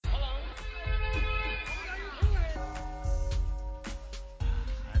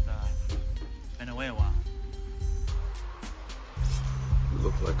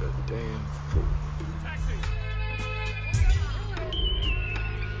damn fool.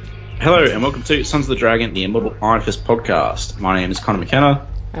 Hello and welcome to Sons of the Dragon, the Immortal Iron Fist podcast. My name is Connor McKenna.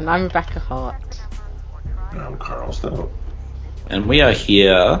 And I'm Rebecca Hart. And I'm Carl Stout. And we are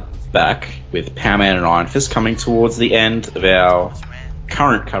here back with Power Man and Iron Fist coming towards the end of our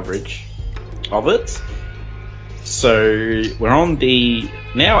current coverage of it. So we're on the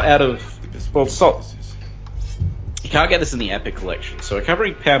now out of stop. You can't get this in the Epic Collection. So we're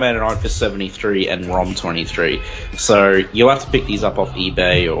covering Power Man and Iron Fist 73 and ROM 23. So you'll have to pick these up off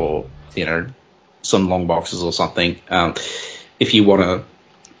eBay or, some long boxes or something if you want to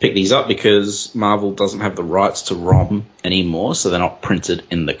pick these up, because Marvel doesn't have the rights to ROM anymore, so they're not printed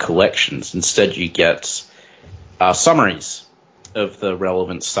in the collections. Instead, you get summaries of the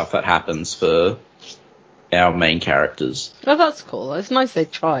relevant stuff that happens for our main characters. Oh, that's cool. It's nice they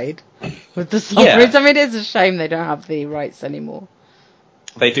tried with the summaries. Yeah. I mean, it's a shame they don't have the rights anymore.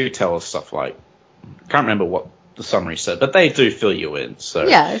 They do tell us stuff like, I can't remember what the summary said, but they do fill you in. So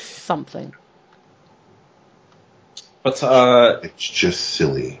yeah, it's something. But it's just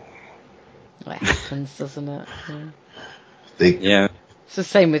silly. It happens, doesn't it? Yeah. It's the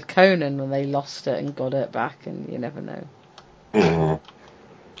same with Conan when they lost it and got it back, and you never know.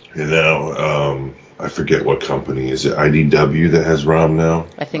 Mm-hmm. And now, I forget what company. Is it IDW that has ROM now?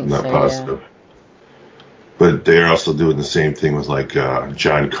 I think I'm not so, positive. yeah. But they're also doing the same thing with,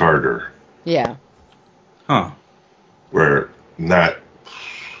 John Carter. Yeah. Huh. Where not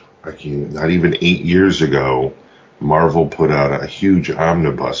even 8 years ago, Marvel put out a huge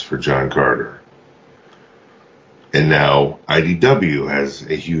omnibus for John Carter. And now IDW has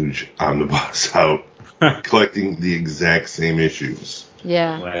a huge omnibus out collecting the exact same issues.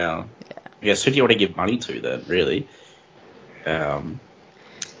 Yeah. Wow. Yeah. I guess who do you want to give money to then, really?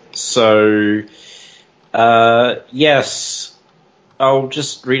 Yes. I'll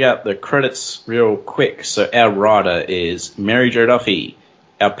just read out the credits real quick. So our writer is Mary Jo Duffy.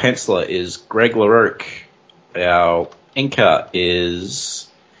 Our penciler is Greg LaRoque. Our inker is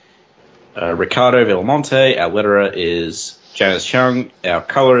Ricardo Villamonte. Our letterer is Janice Chung. Our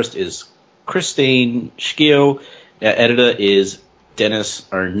colorist is Christine Scheel. Our editor is Dennis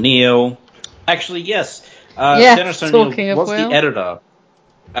O'Neill. Actually, yes. Dennis O'Neill was the editor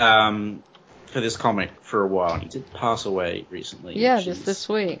for this comic for a while. He did pass away recently. Yeah, just this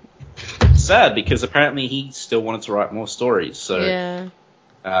week. Sad, because apparently he still wanted to write more stories. So, yeah.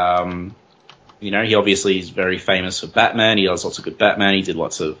 He obviously is very famous for Batman. He does lots of good Batman. He did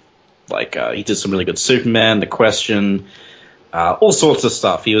lots of, he did some really good Superman, The Question, all sorts of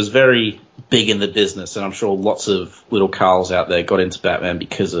stuff. He was very big in the business, and I'm sure lots of little Carls out there got into Batman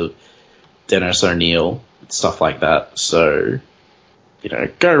because of Dennis O'Neill and stuff like that. So,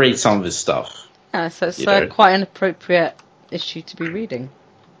 go read some of his stuff. Yeah, so it's quite an appropriate issue to be reading.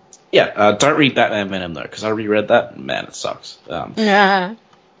 Yeah, don't read Batman Venom, though, because I reread that, and man, it sucks. Yeah.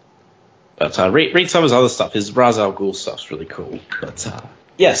 But read some of his other stuff. His Ra's al Ghul stuff's really cool. But,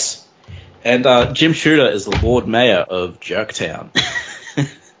 yes. And Jim Shooter is the Lord Mayor of Jerktown.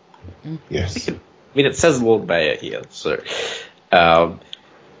 Yes. I mean, it says Lord Mayor here, so...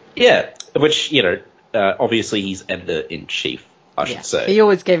 which, obviously he's editor-in-chief, I should say. He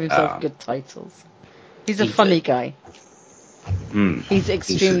always gave himself good titles. He's a funny guy. He's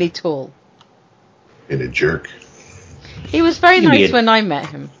extremely tall. And a jerk. He was very nice when I met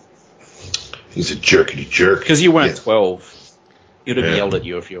him. He's a jerkety jerk. Because you weren't 12. He'd have yelled at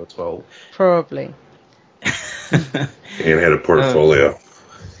you if you were 12. Probably. And had a portfolio.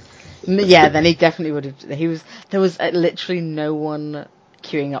 Yeah, then he definitely would have. There was literally no one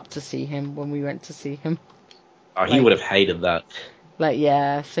queuing up to see him when we went to see him. Oh, he would have hated that.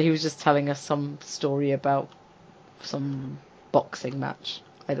 So he was just telling us some story about some boxing match.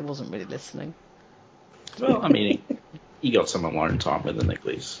 I wasn't really listening. Well, I mean, he got some alone time with him at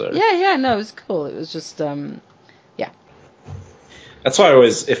least. So. Yeah, no, it was cool. It was just, That's why I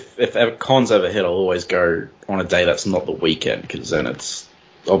always, if ever cons ever hit, I'll always go on a day that's not the weekend, because then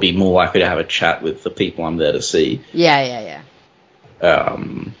I'll be more likely to have a chat with the people I'm there to see. Yeah.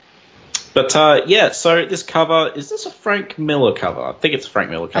 So this cover, is this a Frank Miller cover? I think it's a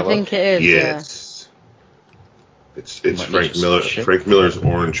Frank Miller cover. I think it is, yes. It's Frank Miller. Frank Miller's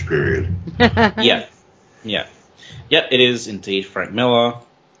Orange Period. Yeah. Yep, it is indeed Frank Miller.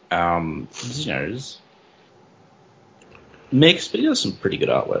 It's mixed, but he does some pretty good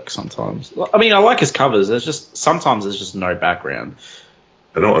artwork sometimes. I mean, I like his covers. Sometimes there's just no background.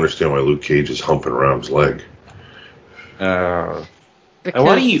 I don't understand why Luke Cage is humping around his leg. Why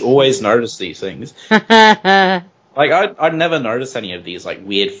do you always notice these things? I'd never noticed any of these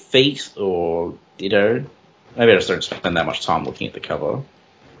weird feet or maybe I just don't spend that much time looking at the cover.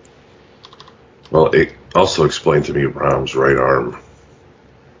 Well, it also explained to me Rom's right arm.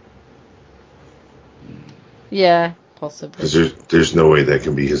 Yeah, possibly. Because there's no way that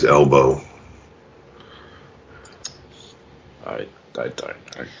can be his elbow. I don't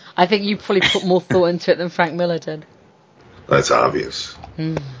know. I think you probably put more thought into it than Frank Miller did. That's obvious.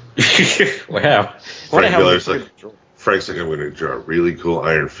 Wow. Frank Miller's like, Frank's like, I'm going to draw a really cool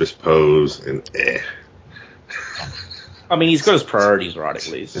Iron Fist pose, and I mean, he's got his priorities right,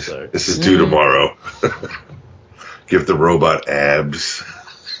 at least. So this is due tomorrow. Give the robot abs.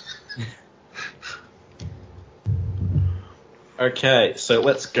 Okay, so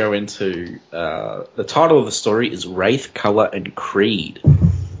let's go into the title of the story is Wraith, Color, and Creed.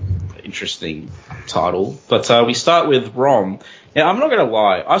 Interesting title. But we start with Rom. Now, I'm not going to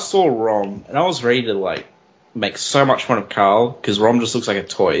lie. I saw Rom, and I was ready to, like, make so much fun of Carl, because Rom just looks like a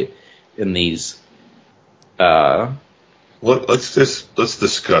toy in these... Let's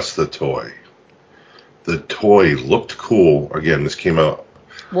discuss the toy. The toy looked cool. Again, this came out...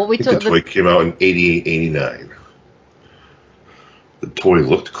 the toy came out in 88, 89. The toy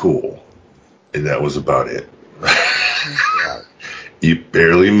looked cool, and that was about it. It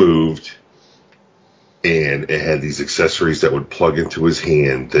barely moved, and it had these accessories that would plug into his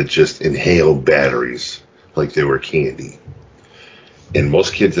hand that just inhaled batteries like they were candy. And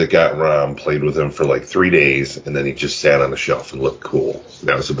most kids that got Rom played with him for like 3 days, and then he just sat on the shelf and looked cool.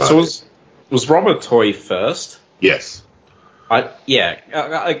 That was about it. Was Rom a toy first? Yes.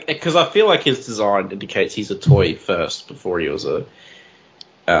 Because I feel like his design indicates he's a toy first before he was a...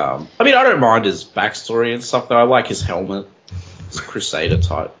 I mean, I don't mind his backstory and stuff, though. I like his helmet. It's Crusader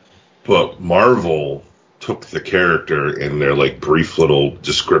type. But Marvel took the character in their like brief little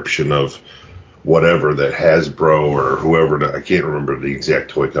description of whatever that Hasbro or whoever, I can't remember the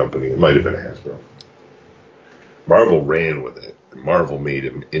exact toy company. It might have been Hasbro. Marvel ran with it. Marvel made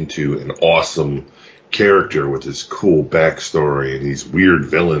him into an awesome character with his cool backstory and these weird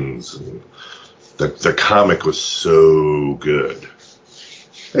villains. And the comic was so good.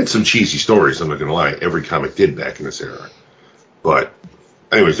 It had some cheesy stories, I'm not going to lie. Every comic did back in this era. But,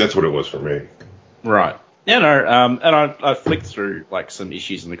 anyways, that's what it was for me. Right. Yeah, no, and I flicked through, like, some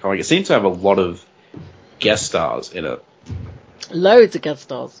issues in the comic. It seemed to have a lot of guest stars in it. Loads of guest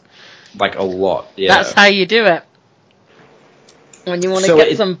stars. Like, a lot, yeah. That's how you do it. When you want to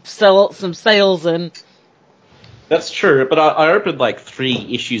get some sales in. That's true, but I opened, like,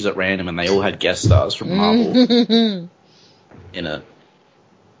 3 issues at random, and they all had guest stars from Marvel in it.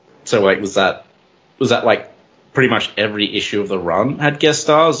 So, like, was that, like, pretty much every issue of the run had guest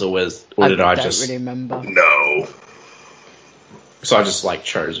stars, or did I just... I don't really remember. No. So I just, like,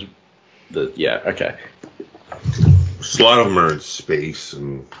 chose okay. A lot of them are in space,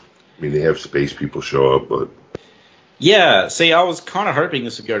 and, I mean, they have space people show up, but... Yeah, see, I was kind of hoping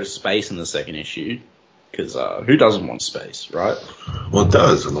this would go to space in the second issue, because who doesn't want space, right? Well, it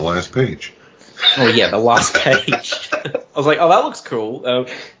does, on the last page. Oh, yeah, the last page. I was like, oh, that looks cool.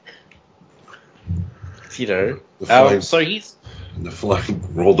 You know, so he's... The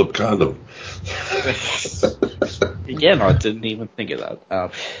flying rolled-up condom. Again, I didn't even think of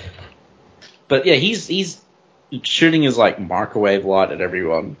that. But yeah, he's shooting his, like, microwave light at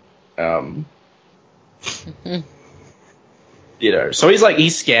everyone. You know, so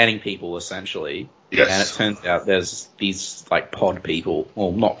he's scanning people, essentially. Yes. And it turns out there's these, like, pod people.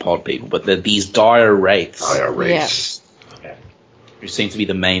 Well, not pod people, but they're these dire wraiths. Dire wraiths. Yeah. Who seem to be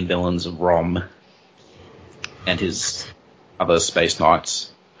the main villains of Rom and his other space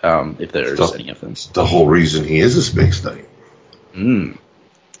knights, if there is any of them. It's the whole reason he is a space knight.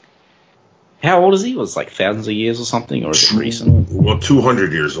 How old is he? Was like thousands of years or something, or is it recent? Well,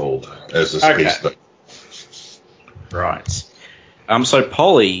 200 years old as a space knight. Right. So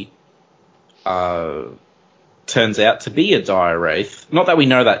Polly turns out to be a dire wraith. Not that we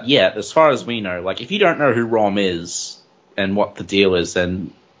know that yet. As far as we know, like, if you don't know who Rom is and what the deal is,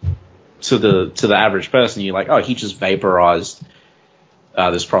 then to the average person, you're like, oh, he just vaporized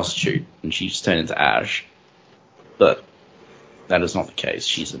this prostitute and she just turned into ash. But that is not the case.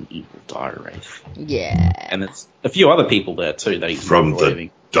 She's an evil dire wraith. Yeah. And there's a few other people there too that he's from the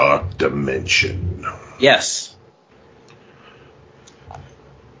dark dimension. Yes.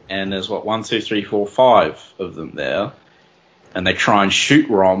 And there's 1, 2, 3, 4, 5 of them there, and they try and shoot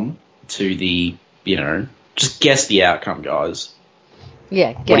Rom to the, just guess the outcome, guys.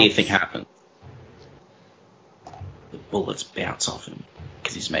 Yeah. What do you think happened? The bullets bounce off him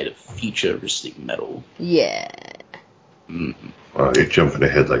because he's made of futuristic metal. Yeah. Wow, you're jumping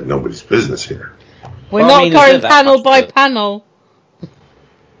ahead like nobody's business here. We're not going panel by panel.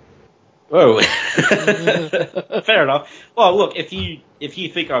 Whoa. Fair enough. Well, look, if you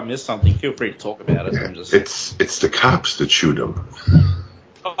think I missed something, feel free to talk about it. I'm just... It's the cops that shoot him.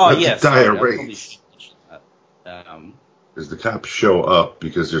 Oh, That's yes. a dire I probably race. should mention that. Because the cops show up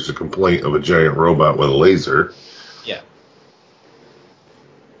because there's a complaint of a giant robot with a laser. Yeah.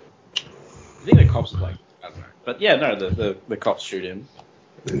 I think the cops are like, I don't know. But yeah, no, the cops shoot him.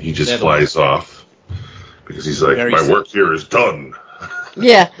 And he just flies off. Because he's like, my work here is done.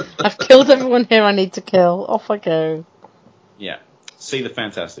 Yeah, I've killed everyone here I need to kill. Off I go. Yeah. See the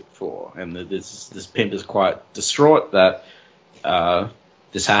Fantastic Four. And this pimp is quite distraught that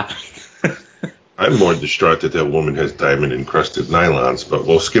this happened. I'm more distraught that woman has diamond-encrusted nylons, but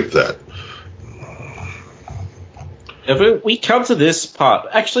we'll skip that. If we come to this part,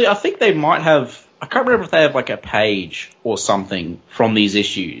 actually, I think they might have... I can't remember if they have like a page or something from these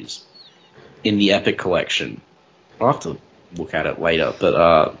issues in the Epic collection. I'll have to look at it later, but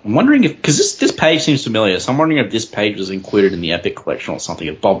I'm wondering if... Because this page seems familiar, so I'm wondering if this page was included in the Epic collection or something,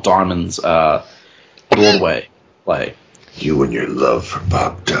 of Bob Diamond's Broadway play. You and your love for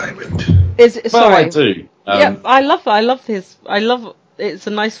Bob Diamond. Sorry. Well, I do. Yeah, I love his... It's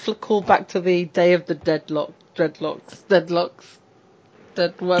a nice call back to the Day of the Deadlocks,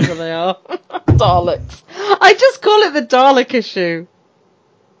 whatever they are. Daleks. I just call it the Dalek issue.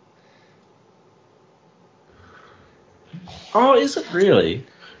 Oh, is it really? It's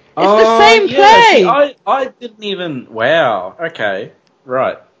the same play. See, I didn't even... Wow. Okay.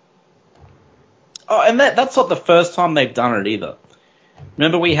 Right. Oh, and that's not the first time they've done it either.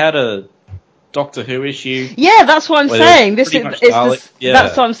 Remember we had a Doctor Who issue? Yeah, that's what I'm saying. That's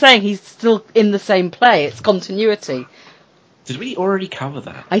what I'm saying. He's still in the same play. It's continuity. Did we already cover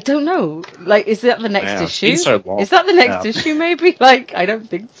that? I don't know. Like, is that the next issue? It's been so long. Is that the next issue, maybe? Like, I don't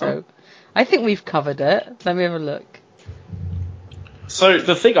think so. I think we've covered it. Let me have a look. So,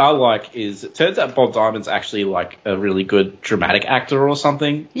 the thing I like is, it turns out Bob Diamond's actually, like, a really good dramatic actor or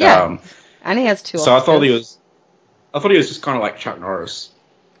something. Yeah. And he has 2 Oscars. So I thought he was just kind of like Chuck Norris.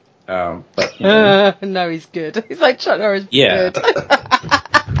 But, you know. No, he's good. He's like Chuck Norris. Yeah. Good.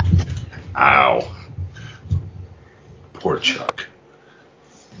 Ow. Poor Chuck.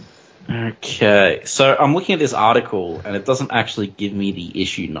 Okay, so I'm looking at this article, and it doesn't actually give me the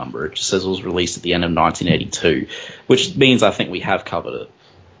issue number. It just says it was released at the end of 1982, which means I think we have covered it.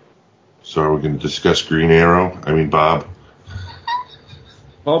 So are we going to discuss Green Arrow? I mean, Bob?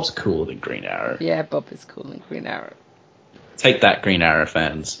 Bob's cooler than Green Arrow. Yeah, Bob is cooler than Green Arrow. Take that, Green Arrow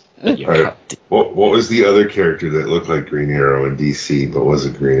fans. Right. What was the other character that looked like Green Arrow in DC, but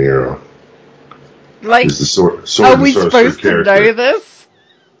wasn't Green Arrow? Like, the sword are and we sorcerer supposed character. to know this?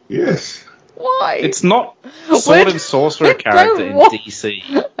 Yes. Why? It's not sword and sorcerer character in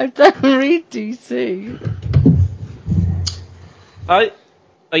DC. I don't read DC. Are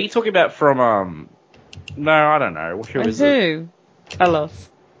you talking about from, no, I don't know. Who is it? Tell us.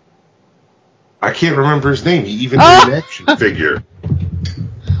 I can't remember his name. He even did an action figure.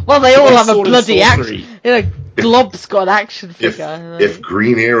 Well, they all have a Sword and bloody sorcery. action. You know, Glob's got an action figure. If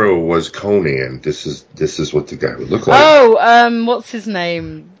Green Arrow was Conan, this is what the guy would look like. Oh, what's his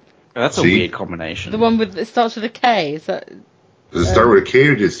name? That's a weird combination. The one with it starts with a K. Is that? Does it start with a K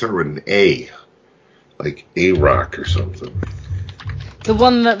or does it start with an A? Like A-Rock or something. The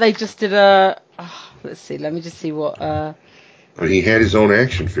one that they just did let's see. Let me just see what. But he had his own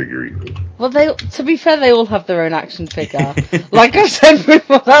action figure even. Well, to be fair, they all have their own action figure. Like I said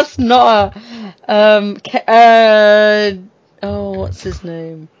before, that's not a. What's his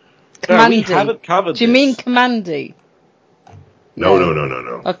name? No, we haven't covered. Do you mean Commandy? No.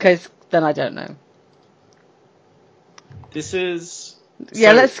 Okay, then I don't know. This is...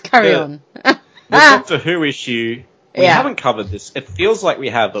 Yeah, let's carry on. The Doctor Who issue... We haven't covered this. It feels like we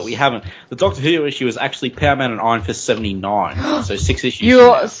have, but we haven't. The Doctor Who issue is actually Power Man and Iron Fist 79, so 6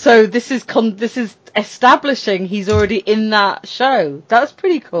 issues. So this is establishing he's already in that show. That's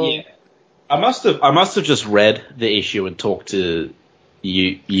pretty cool. Yeah. I must have just read the issue and talked to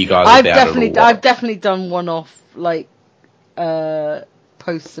you guys about it. I've definitely done one-off like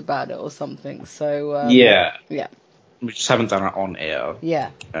posts about it or something. So yeah. We just haven't done it on air. Yeah.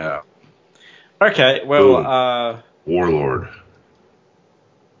 Okay. Well. Warlord.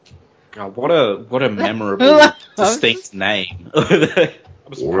 God, what a memorable, distinct name. I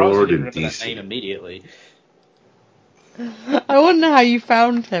was surprised you didn't remember that name immediately. I wonder how you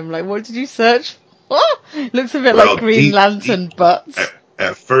found him. Like, what did you search for? Looks a bit like Green Lantern butts.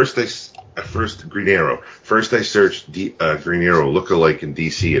 At first, Green Arrow. First, I searched Green Arrow lookalike in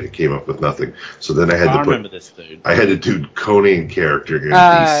DC, and it came up with nothing. So then I remember this dude. I had to do Conan character in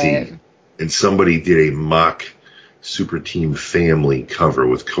DC, and somebody did a mock Super Team Family cover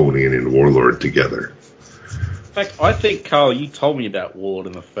with Conan and Warlord together. In fact, I think, Carl, you told me about Warlord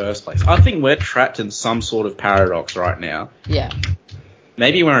in the first place. I think we're trapped in some sort of paradox right now. Yeah.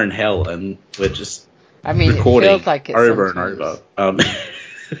 Maybe we're in hell and we're just it recording feels like it over sometimes.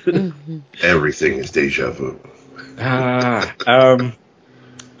 and over. Everything is deja vu.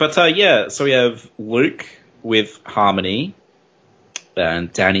 So we have Luke with Harmony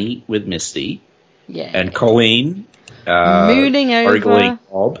and Danny with Misty. Yeah. And Colleen mooning over. ogling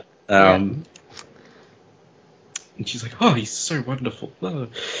Bob. Yeah. And she's like, oh, he's so wonderful.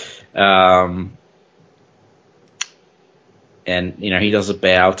 And, he does a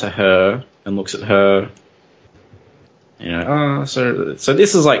bow to her and looks at her. So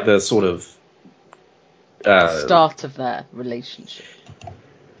this is like the sort of... start of their relationship.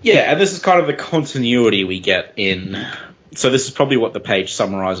 Yeah, and this is kind of the continuity we get in... So this is probably what the page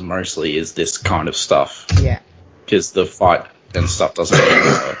summarizes mostly, is this kind of stuff. Yeah. Because the fight and stuff doesn't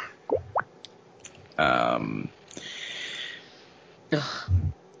get...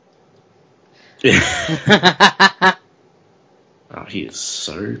 Oh, he is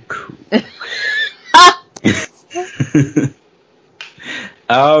so cool.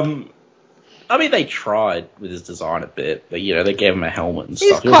 I mean, they tried with his design a bit, but they gave him a helmet and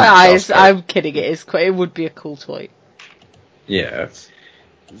stuff. I'm kidding. It would be a cool toy. Yeah,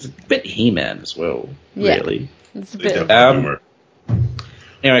 it's a bit He-Man as well. Yeah. Really, it's a bit.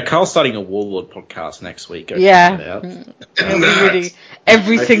 Anyway, Carl's starting a Warlord podcast next week. Go Yeah. check it out. It'll be reading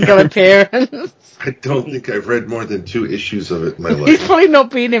every single appearance. I don't think I've read more than 2 issues of it in my life. He's probably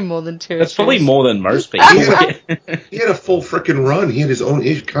not been in more than 2 That's issues. probably more than most people. He had a full frickin' run. He had his own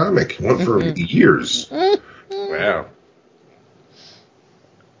comic. Went for years. Wow.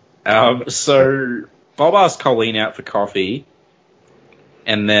 So Bob asked Colleen out for coffee,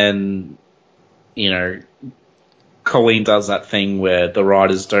 and then, Colleen does that thing where the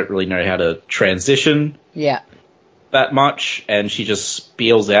writers don't really know how to transition that much, and she just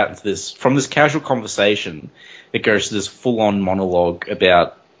spiels out into this, from this casual conversation, it goes to this full-on monologue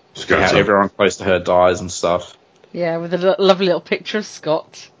about how everyone close to her dies and stuff. Yeah, with a lovely little picture of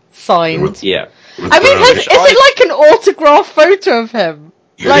Scott, signed. Yeah. Is it like an autograph photo of him?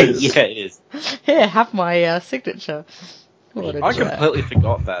 Yeah, it is. Here, have my signature. I completely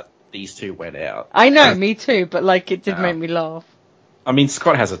forgot that these two went out. I know, me too, but it did make me laugh. I mean,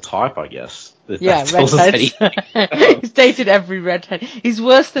 Scott has a type, I guess. Yeah, redheads. He's dated every redhead. He's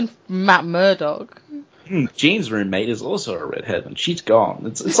worse than Matt Murdock. Jean's roommate is also a redhead, and she's gone.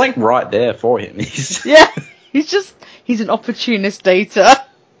 It's like right there for him. He's an opportunist dater.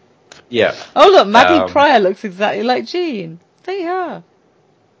 Yeah. Oh look, Maddie Pryor looks exactly like Jean. See her.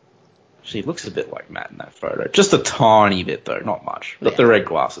 She looks a bit like Matt in that photo. Just a tiny bit, though, not much. But the red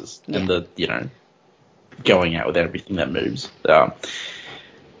glasses and the, going out with everything that moves. So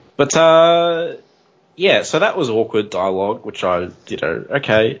that was awkward dialogue, which I,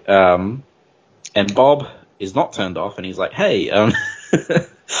 okay. And Bob is not turned off, and he's like, hey, and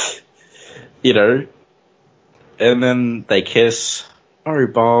then they kiss. Oh,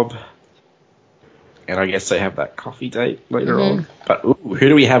 Bob. And I guess they have that coffee date later on. But who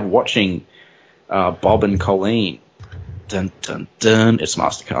do we have watching Bob and Colleen? Dun, dun, dun. It's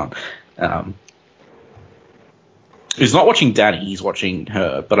Master Khan. He's not watching Danny, he's watching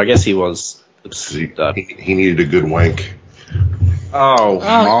her. But I guess he was... He needed a good wank. Oh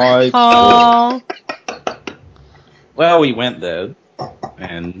my God. Well, we went there.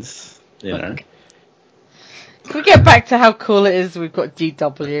 And, Can we get back to how cool it is we've got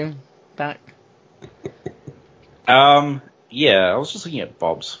DW back? Yeah, I was just looking at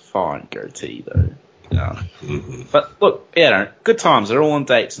Bob's fine goatee, though. But look, good times. They're all on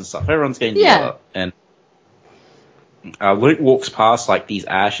dates and stuff. Everyone's getting together. And Luke walks past, these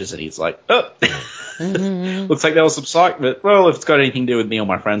ashes, and he's like, oh. Looks like there was some psych, but, well, if it's got anything to do with me or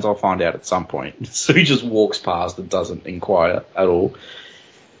my friends, I'll find out at some point. So he just walks past and doesn't inquire at all.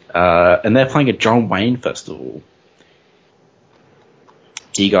 And they're playing a John Wayne festival.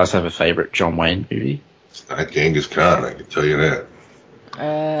 Do you guys have a favorite John Wayne movie? It's not Genghis Khan, I can tell you that.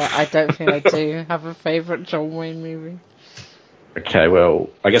 I don't think I do have a favourite John Wayne movie. Okay, well,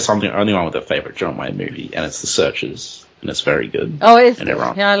 I guess I'm the only one with a favourite John Wayne movie, and it's The Searchers, and it's very good. Oh, it is good.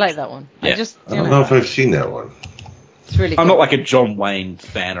 Yeah, I like that one. Yeah. I don't know if I've seen that one. It's really good. I'm not like a John Wayne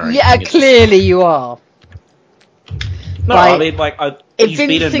fan or anything. Yeah, clearly you are. No, I mean, it's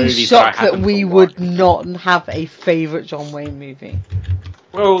interesting shock that we would not have a favourite John Wayne movie.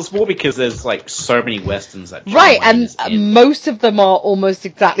 Well, it's more because there's so many westerns that John Right, Wayne is and in. most of them are almost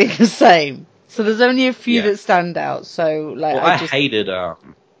exactly the same. So there's only a few that stand out. So I hated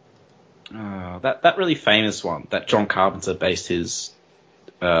that really famous one that John Carpenter based his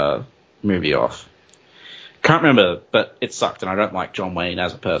movie off. Can't remember, but it sucked, and I don't like John Wayne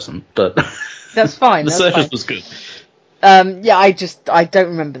as a person. But That's fine. The that's Surface fine. was good. Yeah, I don't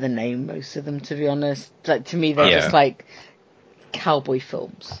remember the name, most of them, to be honest. Like, to me, they're Yeah. just like cowboy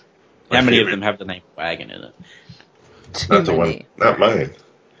films. How many of favorite. them have the name Wagon in it? Too Not the many. one, not mine.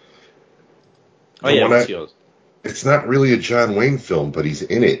 Oh The yeah, one what's yours? It's not really a John Wayne film, but he's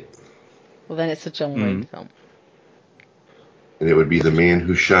in it. Well, then it's a John Wayne film. And it would be The Man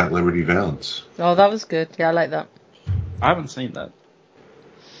Who Shot Liberty Valance. Oh, that was good. Yeah, I like that. I haven't seen that,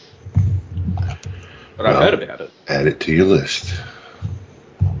 but I've heard about it. Add it to your list.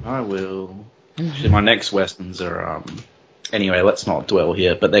 I will. Actually, my next westerns are anyway, let's not dwell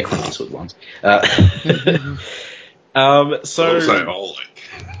here, but they're Clint Eastwood ones. So Those I all like.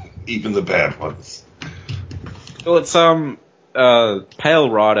 Even the bad ones. well, it's Pale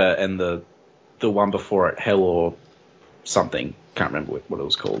Rider and the one before it, Hell or something. Can't remember what it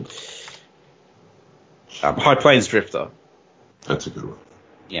was called. High Plains Drifter. That's a good one.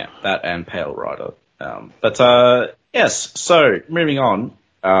 Yeah, that and Pale Rider. But yes, so moving on.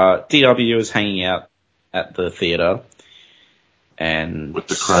 DW is hanging out at the theater, and With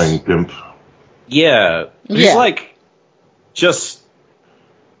the crying pimp. yeah, he's Yeah. like just.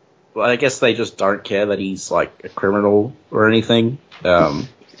 Well, I guess they just don't care that he's like a criminal or anything.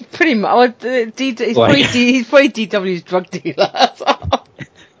 Pretty much. He's probably DW's drug dealer.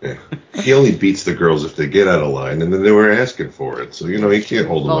 Yeah. He only beats the girls if they get out of line, and then they were asking for it. So, you can't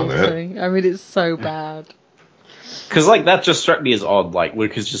hold him on that. I mean, it's so bad. Because, like, that just struck me as odd. Like,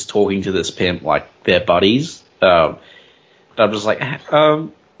 Luke is just talking to this pimp like they're buddies. But I'm just like,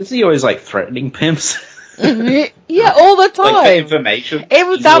 isn't he always, like, threatening pimps? Yeah, all the time. Like, for information?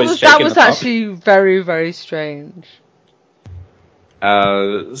 That was actually very, very strange.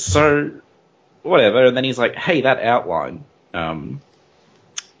 So, whatever. And then he's like, hey, that outline.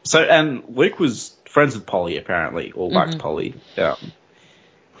 And Luke was friends with Polly, apparently, or liked Polly. I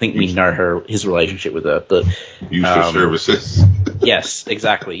think we know his relationship with her, but Use your services. yes,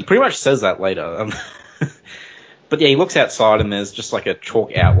 exactly. He pretty much says that later. But yeah, he looks outside and there's just like a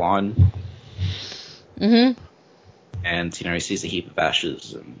chalk outline. Mm-hmm. And, he sees a heap of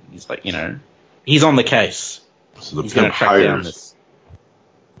ashes and he's like, he's on the case. So the He's going pimp to track down hires. this.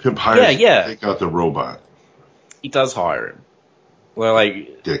 Pimp hires Yeah. to take out the robot He does hire him. Well,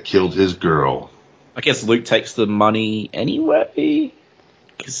 like, that killed his girl. I guess Luke takes the money anyway.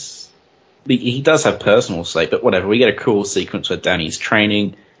 Because he does have personal stake, but whatever. We get a cool sequence where Danny's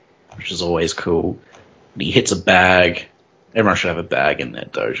training, which is always cool. He hits a bag. Everyone should have a bag in their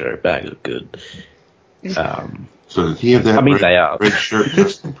dojo. Bags are good. So did he have that they are. red shirt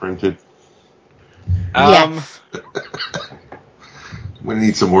custom printed? Yes. I'm going to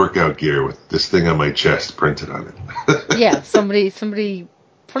need some workout gear with this thing on my chest printed on it. Yeah, somebody,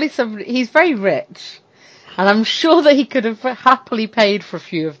 probably somebody. He's very rich, and I'm sure that he could have happily paid for a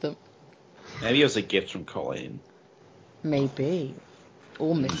few of them. Maybe it was a gift from Colleen. Maybe,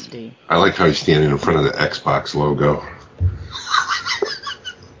 or Misty. I like how he's standing in front of the Xbox logo.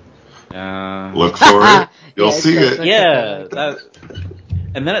 Look for it. You'll see it. Yeah,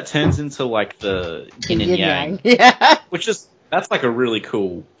 and then it turns into like the yin and yang. Yeah. That's like a really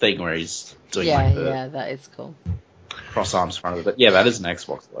cool thing where he's doing like the that is cool. cross arms in front of it. But yeah, that is an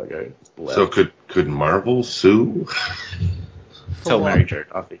Xbox logo. So could Marvel sue? Tell Mary Jo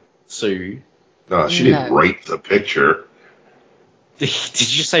Duffy. Sue. No, she didn't write the picture. Did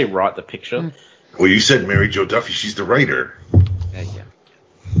you say write the picture? Well, you said Mary Jo Duffy. She's the writer. Yeah. I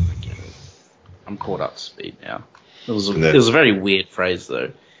get it. I'm caught up to speed now. It was a very weird phrase,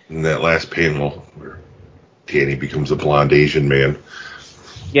 though. In that last panel where Danny becomes a blonde Asian man.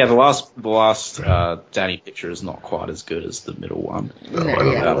 Yeah, the last Danny picture is not quite as good as the middle one. No, I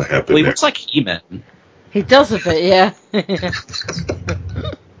don't know what happened. Well, he looks like He-Man. He does a bit, yeah. He's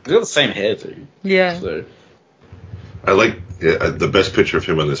got the same hair, too. Yeah. So. I like the best picture of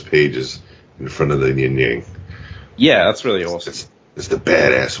him on this page is in front of the yin yang. Yeah, that's really awesome. It's the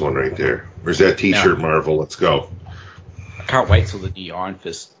badass one right there. Where's that T-shirt, Marvel? Let's go. I can't wait till the new Iron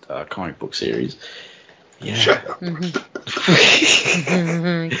Fist comic book series. Yeah. Shut up. Good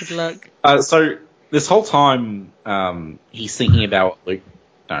luck. So this whole time, he's thinking about Luke.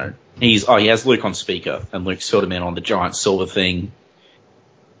 No, he has Luke on speaker, and Luke's filled him in on the giant silver thing.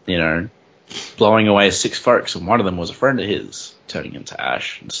 Blowing away 6 folks, and one of them was a friend of his, turning him to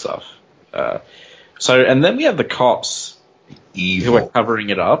ash and stuff. And then we have the cops Evil who are covering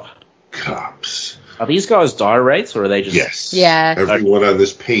it up. Cops. Are these guys dire wraiths, or are they just... Yes. Yeah. Everyone on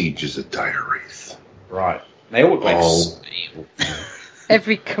this page is a dire wraith. Right. They all look like evil.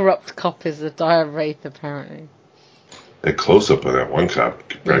 Every corrupt cop is a dire wraith, apparently. A close-up of that one cop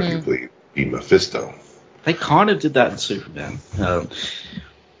could practically be Mephisto. They kind of did that in Superman.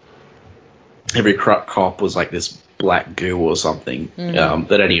 Every corrupt cop was like this black goo or something.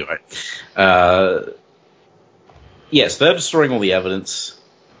 But anyway. Yes, they're destroying all the evidence.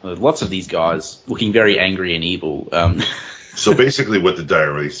 Lots of these guys looking very angry and evil. So basically what the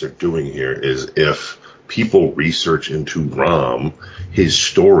dire wraiths are doing here is if people research into Rom, his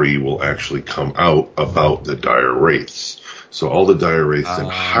story will actually come out about the dire wraiths. So all the dire wraiths in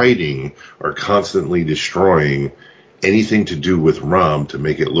hiding are constantly destroying anything to do with Rom to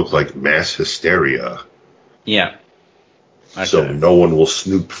make it look like mass hysteria. Yeah. Okay. So no one will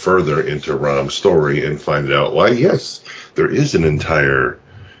snoop further into Rom's story and find out why, yes, there is an entire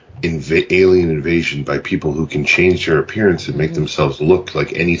alien invasion by people who can change their appearance and make themselves look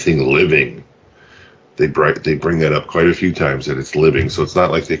like anything living. They bring that up quite a few times, that it's living, so it's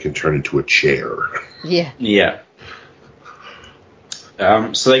not like they can turn into a chair. Yeah. Yeah.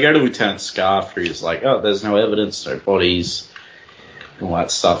 So they go to Lieutenant Scarf, who's like, oh, there's no evidence, no bodies, and all that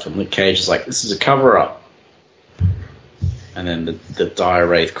stuff. And Luke Cage is like, this is a cover-up. And then the dire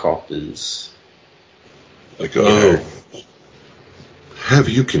wraith cop is like, oh, have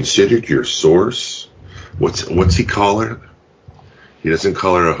you considered your source? What's he call her? He doesn't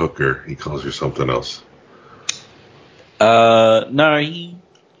call her a hooker. He calls her something else. No, he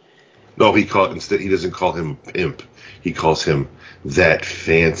doesn't call him pimp. He calls him that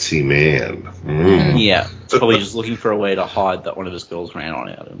fancy man. Yeah, it's probably just looking for a way to hide that one of his girls ran on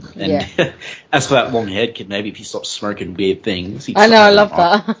at him. And as for that long-haired kid, maybe if he stops smoking weird things. I know, I love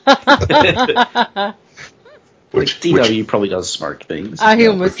that. DW probably does smoke things. He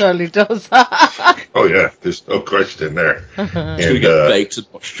almost certainly does. Oh yeah, there's no question there. And get baked and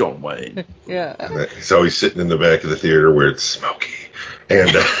watch John Wayne. Yeah. And he's always sitting in the back of the theater where it's smoky, and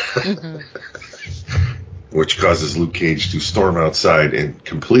which causes Luke Cage to storm outside and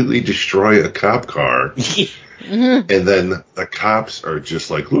completely destroy a cop car. And then the cops are just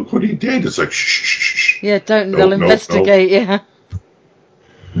like, "Look what he did!" It's like, shh. Yeah, they'll investigate. Yeah.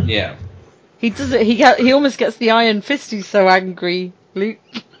 Yeah. He does it. He almost gets the iron fist. He's so angry, Luke,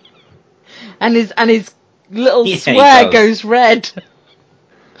 and his little square goes red.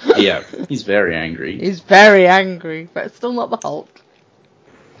 Yeah, he's very angry. He's very angry, but still not the Hulk.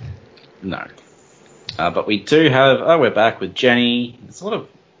 No. But we do have. Oh, we're back with Jenny. It's a lot of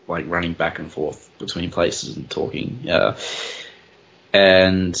like running back and forth between places and talking.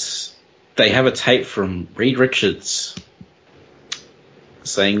 And they have a tape from Reed Richards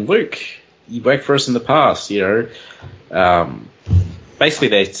saying, "Luke, you worked for us in the past, you know." Basically,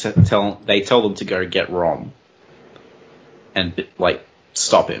 they tell them to go get Rom and like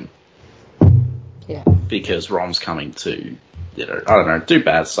stop him. Yeah. Because Rom's coming to, I don't know, do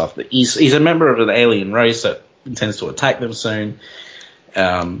bad stuff. He's a member of an alien race that intends to attack them soon.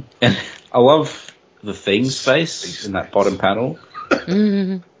 And I love the Thing's face in that bottom panel.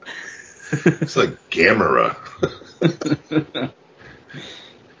 It's like Gamera.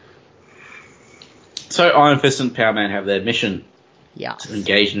 So Iron Fist and Power Man have their mission to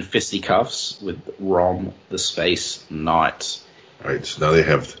engage in fisticuffs with Rom, the Space Knight. Right, so now they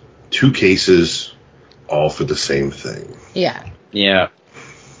have 2 cases, all for the same thing. Yeah. Yeah.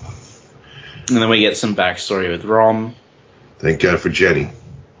 And then we get some backstory with Rom. Thank God for Jenny.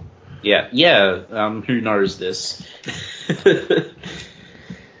 Yeah. Who knows this?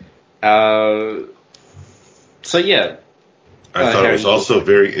 So yeah. I thought it was also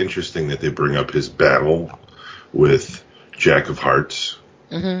very interesting that they bring up his battle with Jack of Hearts,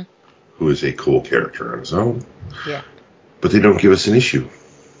 who is a cool character on his own. Yeah. But they don't give us an issue.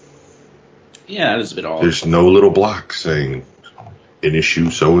 Yeah, it is a bit odd. There's no little block saying, an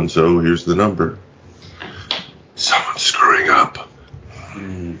issue so-and-so, here's the number. Someone's screwing up.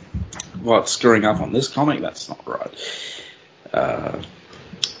 What, screwing up on this comic? That's not right.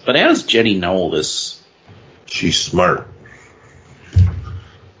 But how does Jenny know all this? She's smart.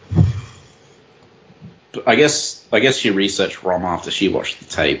 I guess she researched Rom after she watched the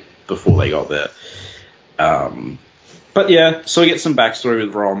tape before they got there. But yeah, so we get some backstory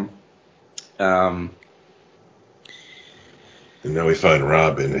with Rom. And now we find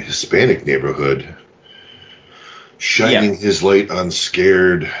Rob in a Hispanic neighborhood, shining his light on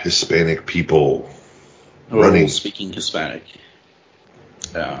scared Hispanic people running, speaking Hispanic.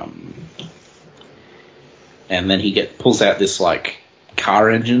 And then he pulls out this like car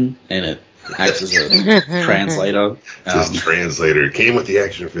engine, and it acts as a translator. This translator came with the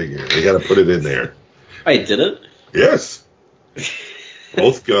action figure. They got to put it in there. Wait, did it? Yes.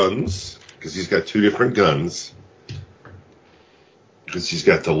 Both guns, because he's got 2 different guns. because he's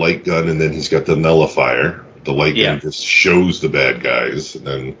got the light gun and then he's got the nullifier. The light gun just shows the bad guys, and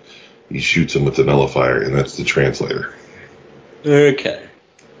then he shoots them with the nullifier, and that's the translator. Okay.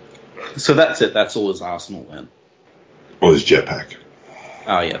 So that's it. That's all his arsenal then. Oh, his jetpack.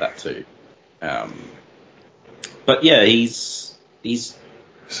 Oh yeah, that too. But yeah, he's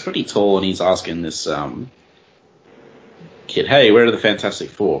pretty tall, and he's asking this kid, "Hey, where are the Fantastic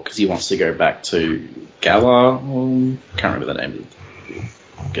Four?" Because he wants to go back to Gala. Can't remember the name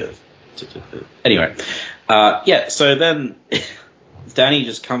of it. Anyway, yeah. So then Danny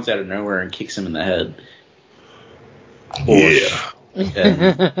just comes out of nowhere and kicks him in the head.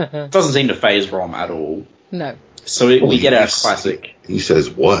 It doesn't seem to phase Rom at all. No. So we get our classic. He says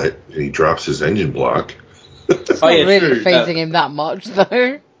what? And he drops his engine block. It's not really phasing him that much,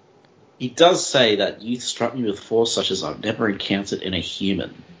 though. He does say that youth struck me with force such as I've never encountered in a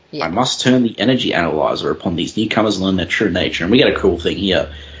human. Yeah. I must turn the energy analyzer upon these newcomers and learn their true nature. And we get a cool thing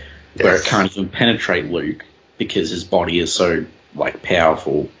here where it can't even penetrate Luke because his body is so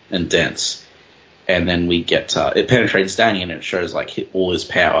powerful and dense. And then we get it penetrates Danny, and it shows all his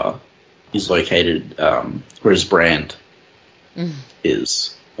power is located where his brand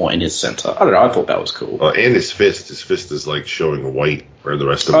is, or in his center. I don't know. I thought that was cool. And his fist. His fist is showing white, where the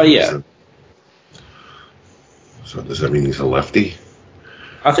rest of him isn't. So does that mean he's a lefty?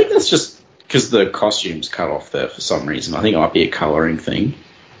 I think that's just because the costume's cut off there for some reason. I think it might be a coloring thing.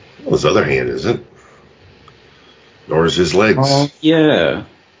 Well, his other hand isn't. Nor is his legs. Yeah.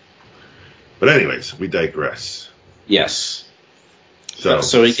 But anyways, we digress. Yes.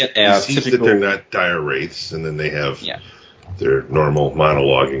 So we get our he sees typical... that they're not dire wraiths, and then they have their normal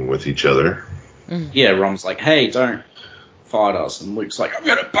monologuing with each other. Yeah, Rom's like, "Hey, don't fight us," and Luke's like, "I'm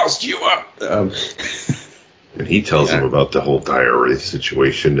gonna bust you up." And he tells him about the whole dire wraith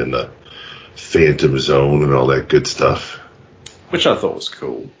situation and the Phantom Zone and all that good stuff, which I thought was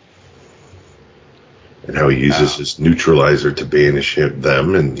cool. And how he uses his neutralizer to banish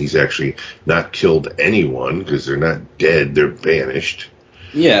them, and he's actually not killed anyone because they're not dead, they're banished.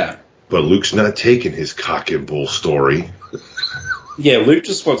 Yeah. But Luke's not taking his cock and bull story. Yeah, Luke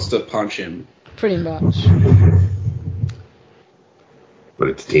just wants to punch him. Pretty much. But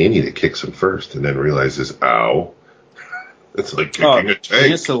it's Danny that kicks him first and then realizes, ow. It's like kicking a tank.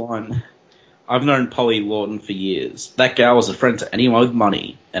 Here's the line. I've known Polly Lawton for years. That gal was a friend to anyone with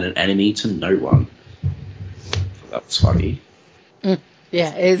money and an enemy to no one. That was funny.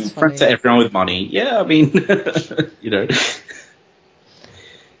 Yeah, it is funny. Friend to everyone with money. Yeah, I mean, yeah,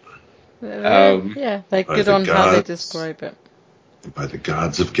 they're good on how they describe it. By the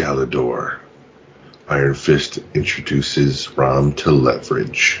gods of Galador, Iron Fist introduces Rom to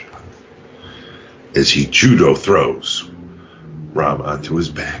leverage. As he judo throws Rom onto his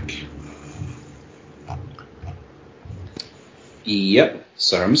back. Yep.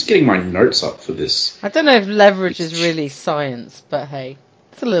 So I'm just getting my notes up for this. I don't know if leverage is really science, but hey,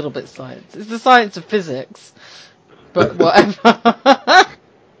 it's a little bit science. It's the science of physics, but whatever.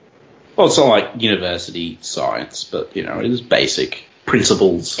 Well, it's not like university science, but, it is basic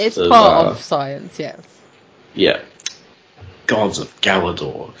principles. It's part of science, yes. Yeah. Gods of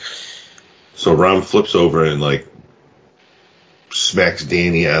Galador. So Rom flips over and, smacks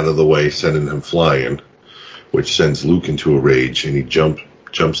Danny out of the way, sending him flying, which sends Luke into a rage, and he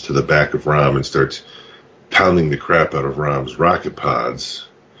jumps to the back of Rom and starts pounding the crap out of Rom's rocket pods.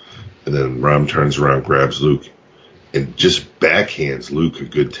 And then Rom turns around, grabs Luke, and just backhands Luke a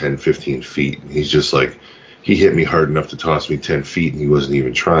good 10, 15 feet. And he's just like, he hit me hard enough to toss me 10 feet, and he wasn't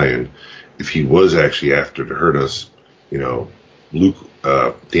even trying. If he was actually after to hurt us,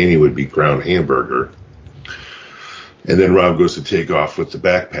 Danny would be ground hamburger. And then Rom goes to take off with the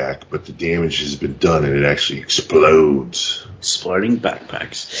backpack, but the damage has been done, and it actually explodes. Exploding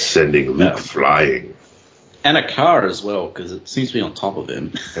backpacks. Sending Luke flying. And a car as well, because it seems to be on top of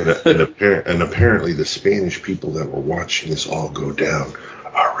him. And apparently the Spanish people that were watching this all go down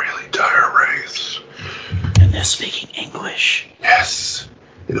are really dire wraiths. And they're speaking English. Yes.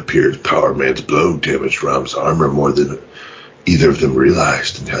 It appears Power Man's blow damaged Rom's armor more than either of them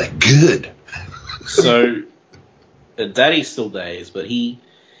realized. And they're like, good. So, Daddy's still dazed, but he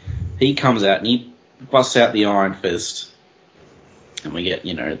comes out and he busts out the Iron Fist. And we get,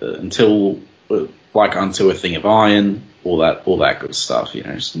 unto a thing of iron, all that good stuff,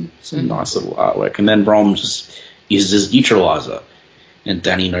 some nice little artwork. And then Rom just uses his neutralizer, and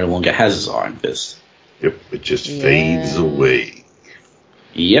Danny no longer has his Iron Fist. Yep, it just fades away.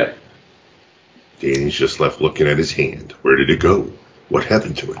 Yep. Danny's just left looking at his hand. Where did it go? What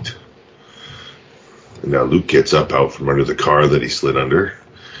happened to it? And now Luke gets up out from under the car that he slid under.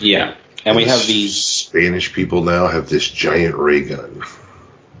 Yeah. And we have these Spanish people now have this giant ray gun.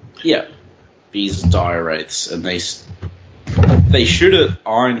 Yeah, these dire wraiths, and they shoot at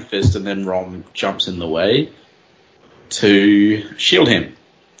Iron Fist, and then Rom jumps in the way to shield him,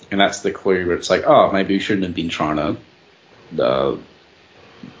 and that's the clue where it's like, oh, maybe we shouldn't have been trying to. I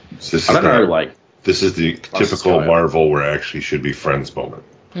don't know, like this is the typical Marvel where actually should be friends moment.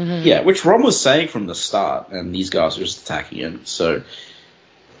 Mm-hmm. Yeah, which Rom was saying from the start, and these guys are just attacking him. So,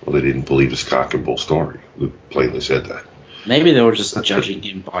 well, they didn't believe his cock and bull story. Luke plainly said that. Maybe they were just judging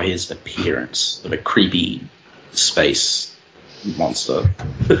him by his appearance of a creepy space monster.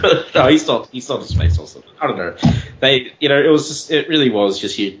 No, he's not a space monster. I don't know. It really was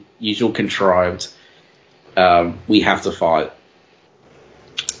just your usual contrived. We have to fight,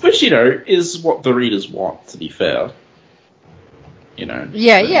 which is what the readers want. To be fair,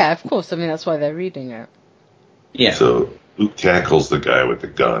 Yeah, of course. I mean, that's why they're reading it. Yeah. So Luke tackles the guy with the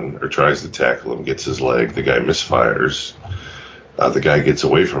gun, or tries to tackle him, gets his leg. The guy misfires. The guy gets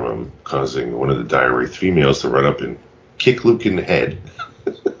away from him, causing one of the dire wraith females to run up and kick Luke in the head,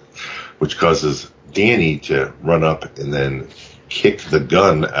 which causes Danny to run up and then kick the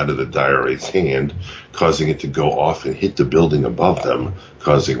gun out of the dire wraith's hand, causing it to go off and hit the building above them,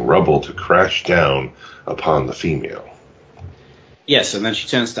 causing rubble to crash down upon the female. Yes, and then she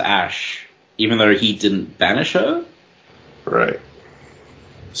turns to ash, even though he didn't banish her. Right.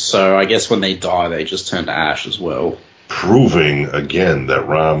 So I guess when they die, they just turn to ash as well. Proving, again, that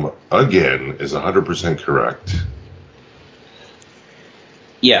Rom, again, is 100% correct.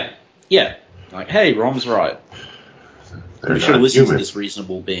 Yeah. Like, hey, Rom's right. We should listen to this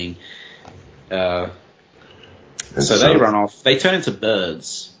reasonable being. So they run off. They turn into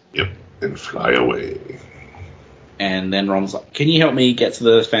birds. Yep, and fly away. And then Rom's like, can you help me get to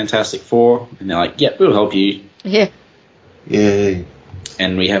the Fantastic Four? And they're like, yep, we'll help you. Yeah. Yay.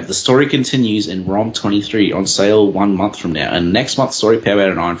 And we have the story continues in ROM 23 on sale 1 month from now. And next month's story, Power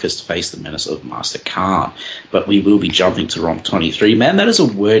and Iron Fist face the menace of Master Khan. But we will be jumping to ROM 23. Man, that is a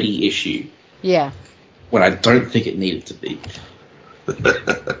wordy issue. Yeah. When I don't think it needed to be.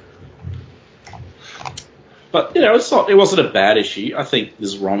 But, it wasn't a bad issue. I think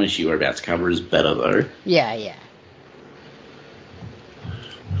this ROM issue we're about to cover is better, though. Yeah.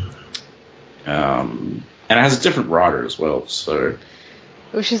 And it has a different writer as well, so...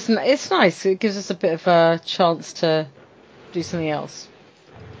 Which is, it's nice. It gives us a bit of a chance to do something else.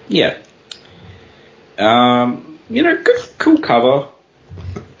 Yeah. Good, cool cover.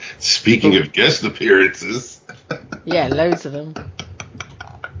 Speaking of guest appearances. Yeah, loads of them.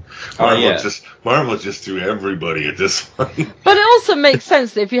 Marvel just threw everybody at this one. But it also makes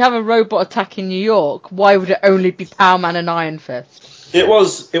sense that if you have a robot attacking New York, why would it only be Power Man and Iron Fist? It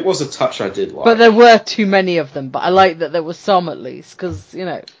was a touch I did like. But there were too many of them, but I like that there was some at least, because,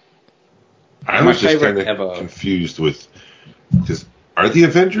 I was just kind of confused with, because are the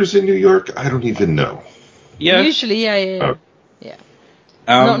Avengers in New York? I don't even know. Yeah. Usually, yeah.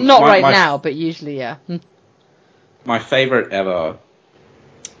 Not right now, but usually, yeah. My favorite ever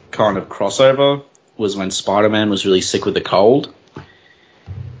kind of crossover was when Spider-Man was really sick with the cold,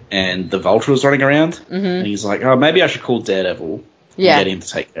 and the Vulture was running around, and he's like, oh, maybe I should call Daredevil. Get him to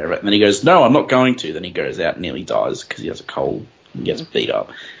take care of it. And then he goes, no, I'm not going to. Then he goes out and nearly dies because he has a cold and gets beat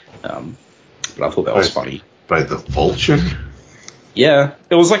up. But I thought that was funny. By the Vulture? Yeah.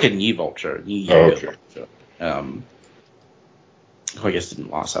 It was like a new Vulture. Vulture. Who I guess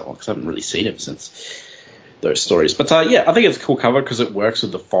didn't last that long because I haven't really seen him since those stories. But I think it's a cool cover because it works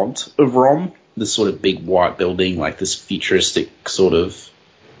with the font of ROM. This sort of big white building, like this futuristic sort of...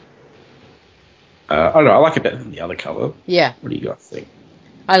 I don't know, I like it better than the other cover. Yeah. What do you guys think?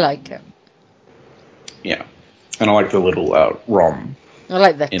 I like it. Yeah. And I like the little ROM. I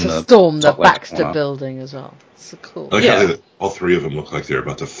like that to storm the Baxter building as well. It's cool. I like how all three of them look like they're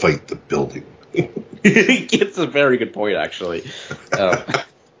about to fight the building. It's a very good point, actually. They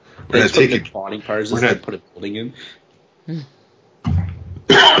just put in fighting poses and put a building in.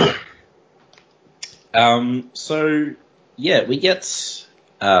 We get...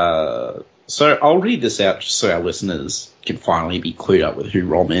 So I'll read this out just so our listeners can finally be clued up with who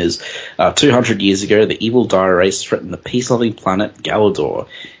Rom is. 200 years ago, the evil dire race threatened the peace-loving planet Galador.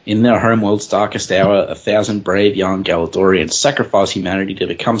 In their homeworld's darkest hour, 1,000 brave young Galadorians sacrificed humanity to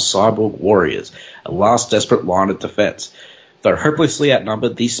become cyborg warriors, a last desperate line of defense. Though hopelessly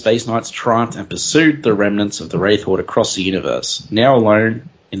outnumbered, these space knights triumphed and pursued the remnants of the Wraith Horde across the universe. Now alone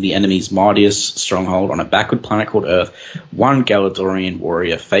in the enemy's mightiest stronghold on a backward planet called Earth, one Galadorian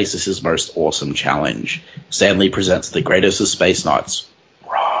warrior faces his most awesome challenge. Stanley presents the greatest of space knights,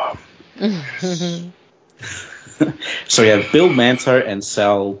 Rom. So we have Bill Manto and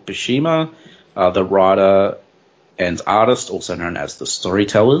Sal Buscema, the writer and artist, also known as the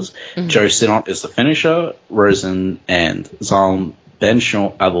storytellers. Mm-hmm. Joe Sinnott is the finisher. Rosen and Zalm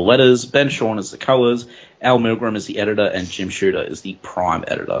Benshorn are the letters. Ben Shawn is the colors. Al Milgrom is the editor, and Jim Shooter is the prime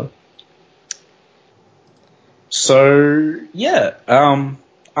editor. So, yeah,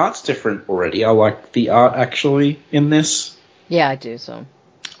 art's different already. I like the art, actually, in this. Yeah, I do, so.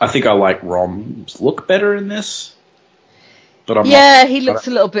 I think I like Rom's look better in this. But I'm not, he looks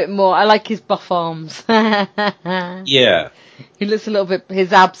a little bit more... I like his buff arms. Yeah. He looks a little bit...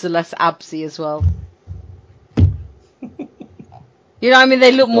 His abs are less absy as well. You know what I mean?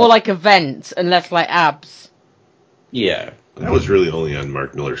 They look more like a vent and less like abs. Yeah. That was really only on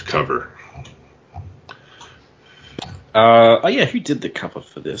Mark Millar's cover. Oh, yeah, who did the cover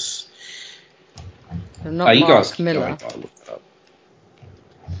for this? Not you Mark guys Millar. I'll look it up.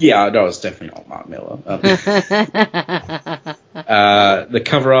 Yeah, no, it's definitely not Mark Millar. The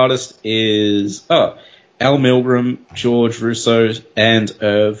cover artist is Al Milgrom, George Russo, and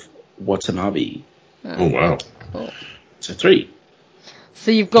Irv Watanabe. Oh, wow. Cool. So 3.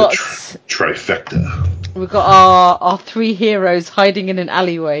 So you've got... trifecta. We've got our 3 heroes hiding in an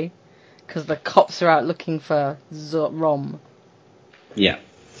alleyway because the cops are out looking for Rom. Yeah.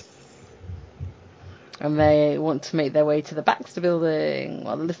 And they want to make their way to the Baxter Building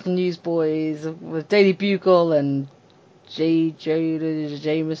while the little newsboys with Daily Bugle and J.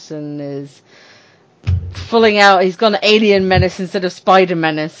 Jameson is pulling out. He's gone Alien Menace instead of Spider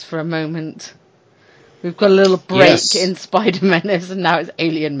Menace for a moment. We've got a little break in Spider Menace and now it's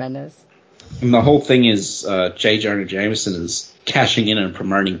Alien Menace. And the whole thing is J. Jonah Jameson is cashing in and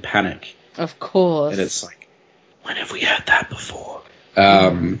promoting Panic. Of course. And it's like, when have we heard that before?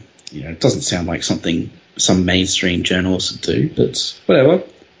 You know, it doesn't sound like something some mainstream journalists would do, but whatever.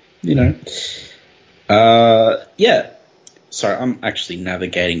 You know. Yeah. Sorry, I'm actually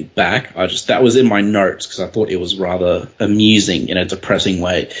navigating back. That was in my notes because I thought it was rather amusing in a depressing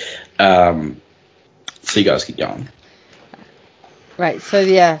way. So you guys keep going. Right. So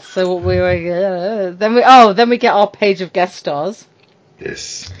what we were then we get our page of guest stars.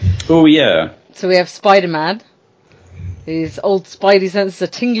 Yes. Oh yeah. So we have Spider-Man. His old spidey senses are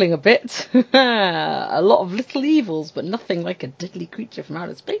tingling a bit. A lot of little evils, but nothing like a deadly creature from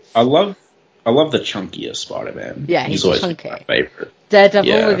outer space. I love the chunkier Spider-Man. Yeah, he's always chunky. my favorite.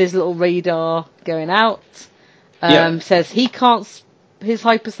 Daredevil with his little radar going out. Says his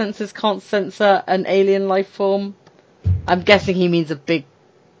hypersenses can't censor an alien life form. I'm guessing he means a big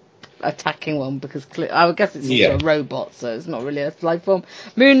attacking one because I would guess it's also a robot, so it's not really a life form.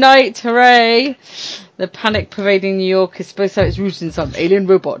 Moon Knight, hooray! The panic pervading New York is supposed to have its roots in some alien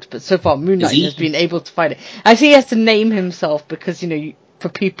robot, but so far Moon Knight has been able to fight it. Actually, he has to name himself because, you know, for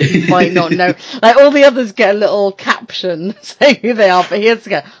people who might not know, like all the others get a little caption saying who they are, but he has to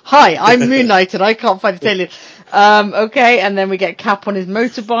go, "Hi, I'm Moon Knight and I can't fight this alien." Okay, and then we get Cap on his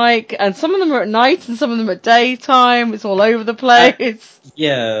motorbike, and some of them are at night and some of them at daytime. It's all over the place.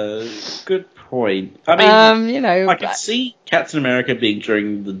 Yeah, good point. I mean, you know, I can see Captain America being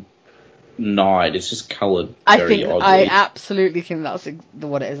during the night. It's just coloured very oddly. I absolutely think that's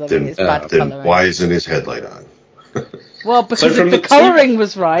what it is. I think it's bad colouring. Why isn't his headlight on? Well, because if the colouring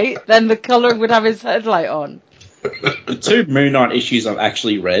was right, then the colouring would have his headlight on. The 2 Moon Knight issues I've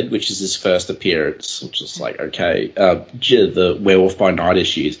actually read, which is his first appearance, which is like, okay, the Werewolf by Night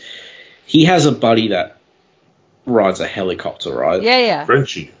issues. He has a buddy that rides a helicopter, right? Yeah.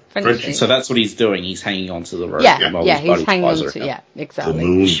 Frenchie. So that's what he's doing. He's hanging onto the rope. Yeah, he's hanging on to, yeah, exactly. The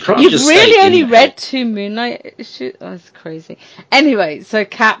moon. You've really only read 2 Moon Knight issues? Oh, that's crazy. Anyway, so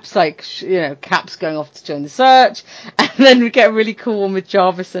Cap's Cap's going off to join the search, and then we get a really cool one with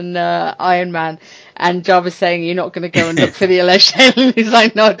Jarvis and Iron Man, and Jarvis saying, "You're not going to go and look for the alleged alien." He's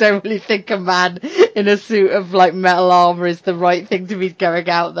like, "No, I don't really think a man in a suit of like metal armor is the right thing to be going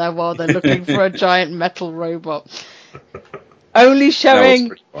out there while they're looking for a giant metal robot." Only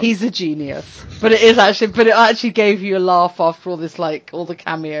showing he's a genius, but it actually gave you a laugh after all this, like all the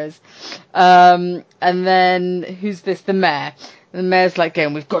cameos. And then who's this? The mayor. And the mayor's like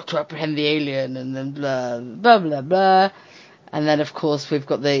going, "We've got to apprehend the alien," and then blah blah blah blah. And then of course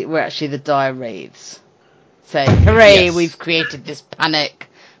we're actually the dire wraiths saying, "Hooray! Yes. We've created this panic,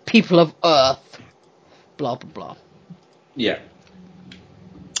 people of Earth." Blah blah blah. Yeah.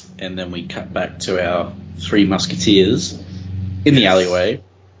 And then we cut back to our 3 musketeers in the alleyway.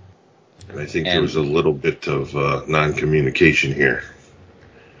 And I think there was a little bit of non-communication here.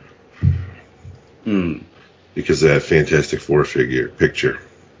 Because of that Fantastic Four picture.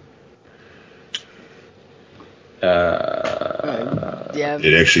 Yeah.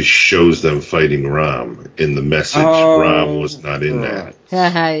 It actually shows them fighting Rom. in the message, Rom was not in right.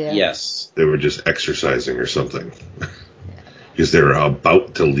 Yeah. Yes. They were just exercising or something. Because they're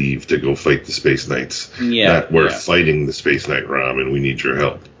about to leave to go fight the Space Knights. We're fighting the Space Knight, Rom, and we need your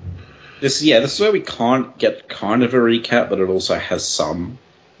help. This is where we can't get kind of a recap, but it also has some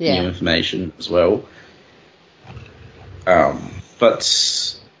new information as well.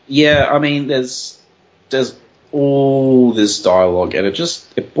 But yeah, I mean, there's all this dialogue, and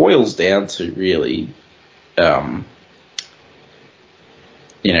it boils down to really,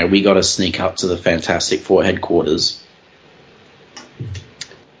 we got to sneak up to the Fantastic Four headquarters.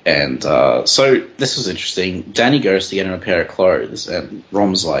 And so this was interesting. Danny goes to get him a pair of clothes, and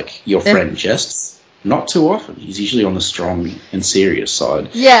Rom's like, your friend jests? Not too often. He's usually on the strong and serious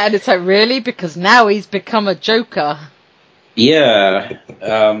side. Yeah, and it's like, really? Because now he's become a Joker. Yeah.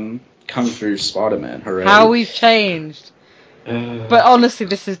 Kung Fu Spider-Man, hooray. How we've changed. But honestly,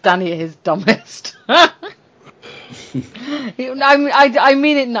 this is Danny at his dumbest. I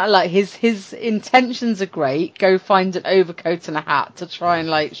mean it not like his intentions are great. Go find an overcoat and a hat to try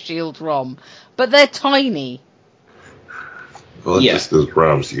and shield Rom, but they're tiny. Well, just because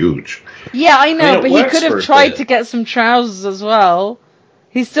Rom's huge. Yeah, I know, but he could have tried to get some trousers as well.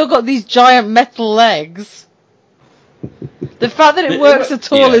 He's still got these giant metal legs. The fact that it works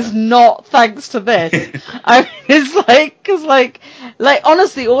at all is not thanks to this. I mean, it's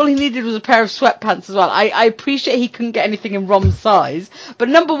honestly, all he needed was a pair of sweatpants as well. I appreciate he couldn't get anything in Rom's size, but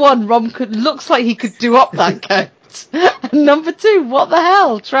number one, Rom looks like he could do up that coat. And number two, what the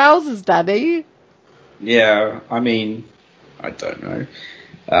hell? Trousers, Daddy. Yeah, I mean, I don't know.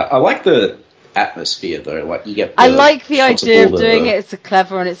 I like the atmosphere though. You get. I like the idea of doing it. It's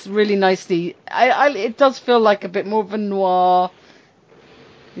clever and it's really nicely. It does feel like a bit more of a noir.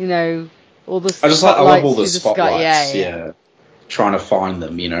 All the. I love all the spotlights. Yeah. Trying to find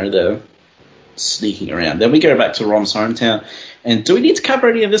them. They're sneaking around. Then we go back to Rom's hometown. And do we need to cover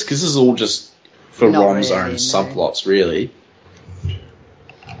any of this? Because this is all just for Rom's own subplots, really.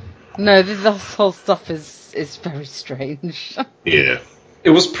 No, this whole stuff is very strange. Yeah. It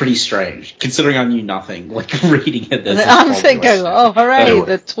was pretty strange, considering I knew nothing. Reading it, I'm saying, oh, hooray,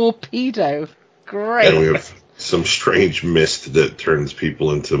 the torpedo. Great. And we have some strange mist that turns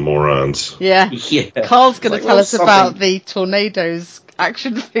people into morons. Yeah. Carl's going to tell us about the Tornadoes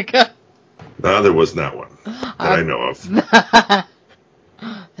action figure. No, there was not one that I know of.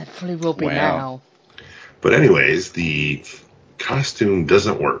 There fully will be now. But anyways, the costume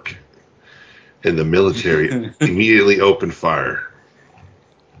doesn't work. And the military immediately opened fire.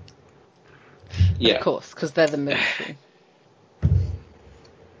 Yeah. Of course, because they're the military.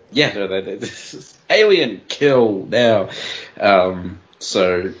 Yeah, this is alien kill now.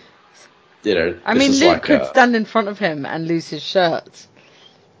 So, I mean, Luke could stand in front of him and lose his shirt.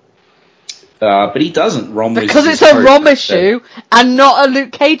 But he doesn't. Because it's a Rom issue and not a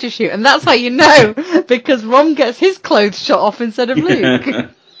Luke Cage issue. And that's how you know. Because Rom gets his clothes shot off instead of Luke.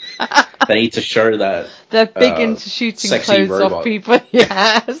 They need to show that. They're big into shooting clothes robot. Off people.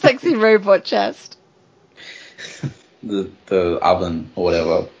 Yeah, sexy robot chest. The oven or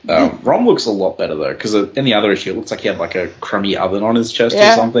whatever. Rom looks a lot better though, because in the other issue it looks like he had a crummy oven on his chest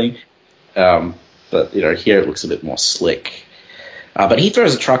or something. But here it looks a bit more slick. But he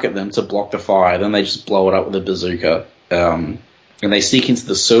throws a truck at them to block the fire. Then they just blow it up with a bazooka. And they sneak into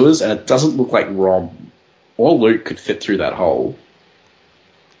the sewers, and it doesn't look like Rom or Luke could fit through that hole.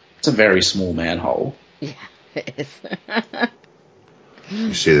 It's a very small manhole. Yeah, it is.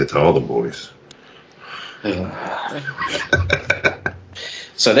 You say that to all the boys.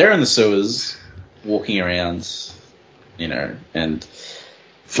 So they're in the sewers, walking around, and...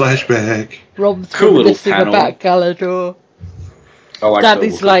 Flashback. Rob's reminiscing about Galador.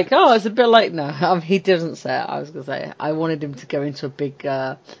 Daddy's it's a bit like... No, he didn't say it. I was going to say, I wanted him to go into a big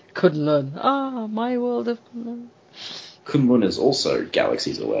Kunlun. My world of Kunlun. Kunlun is also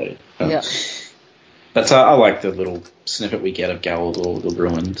galaxies away. Yeah. But I like the little snippet we get of Galador, the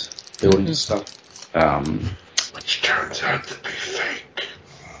ruined building and stuff. Which turns out to be fake.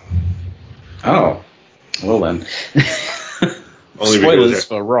 Oh. Well then. Spoilers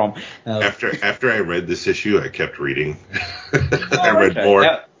for Rom. After I read this issue, I kept reading. I read more.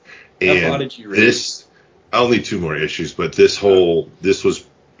 How far did you read? I'll need 2 more issues, but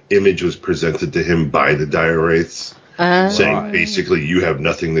image was presented to him by the Dire Wraiths. Saying basically you have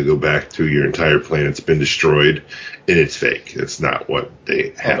nothing to go back to, your entire planet's been destroyed, and it's fake. It's not what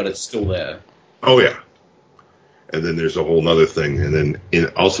they have. But it's still there. Oh, yeah. And then there's a whole other thing. And then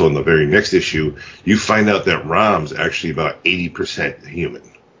also in the very next issue, you find out that Rom's actually about 80% human.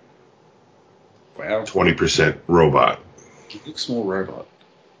 Wow. 20% robot. He looks more robot.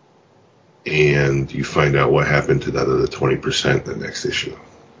 and you find out what happened to that other 20% in the next issue.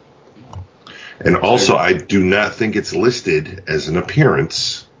 And also, I do not think it's listed as an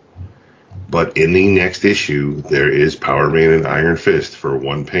appearance, but in the next issue, there is Power Man and Iron Fist for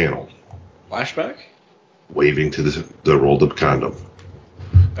one panel. Flashback? Waving to the rolled up condom.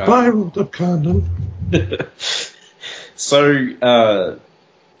 Bye, rolled up condom. So,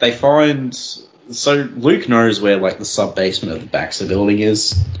 they find... So, Luke knows where, like, the sub-basement of the Baxter building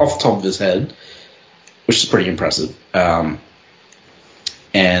is, off the top of his head, which is pretty impressive.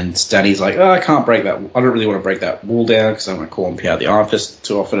 And Danny's like, I can't break that. I don't really want to break that wall down because I don't want to call him Pierre the Iron Fist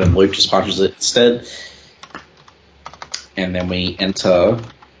too often, and Luke just punches it instead. And then we enter,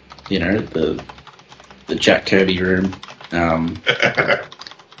 the Jack Kirby room.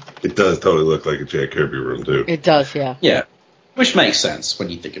 It does totally look like a Jack Kirby room, too. It does, yeah. Yeah, which makes sense when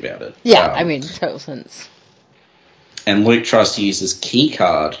you think about it. Yeah, I mean, total sense. And Luke tries to use his key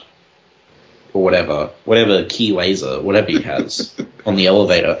card, or whatever key laser, whatever he has, on the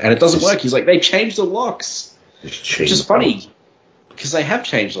elevator, and it doesn't work. He's like, they changed the locks. Which is funny, because they have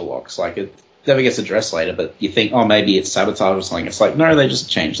changed the locks. Like, it never gets addressed later, but you think, maybe it's sabotage or something. It's like, no, they just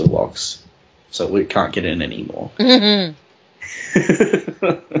changed the locks, so Luke can't get in anymore. It's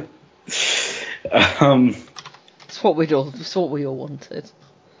what we all wanted.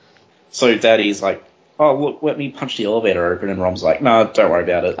 So Daddy's like, look, let me punch the elevator open, and Rom's like, no, don't worry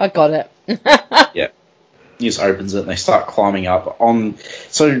about it. I got it. Yeah. He just opens it, and they start climbing up on...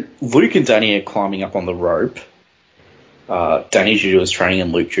 So Luke and Danny are climbing up on the rope. Danny due to his training,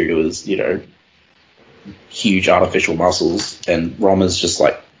 and Luke due to his, huge artificial muscles, and Rom is just,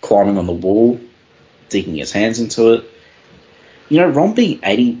 like, climbing on the wall, digging his hands into it. Rom being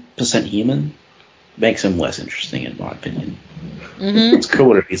 80% human makes him less interesting, in my opinion. Mm-hmm. It's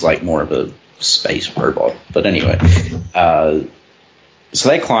cooler if he's, like, more of a space robot. But anyway, so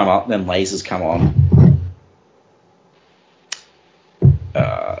they climb up, then lasers come on.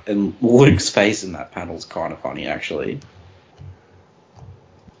 And Luke's face in that panel is kind of funny, actually.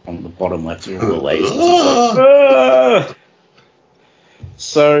 On the bottom left of all the lasers. Like,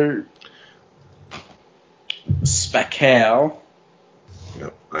 So, Spakow.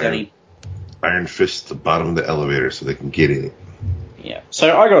 Yep, Iron Fist the bottom of the elevator so they can get in it. Yeah.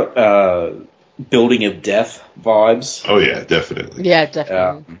 So I got Building of Death vibes. Oh, yeah, definitely. Yeah,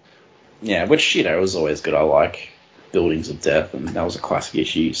 definitely. Which, was always good. I like Buildings of Death, and that was a classic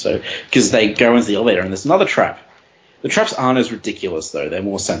issue. So, because they go into the elevator, and there's another trap. The traps aren't as ridiculous, though. They're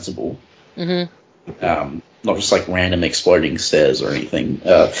more sensible. Mm-hmm. Not just, like, random exploding stairs or anything.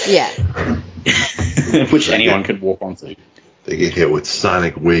 Which anyone could walk onto. They get hit with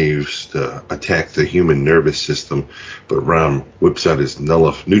sonic waves to attack the human nervous system, but Rom whips out his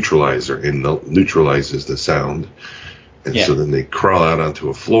neutralizer and neutralizes the sound. And so then they crawl out onto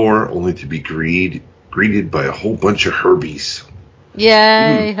a floor, only to be greeted by a whole bunch of Herbies.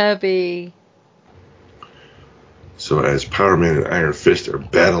 Yay, Herbie. So as Power Man and Iron Fist are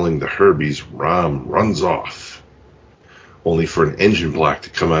battling the Herbies, Rom runs off, only for an engine block to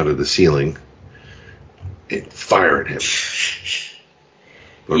come out of the ceiling and fire at him.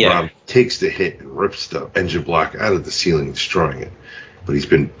 But Rom takes the hit and rips the engine block out of the ceiling, destroying it. But he's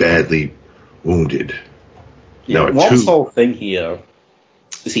been badly wounded. Yeah, Rom's whole thing here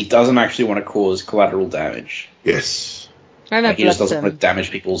is he doesn't actually want to cause collateral damage. Yes. Like he just doesn't want to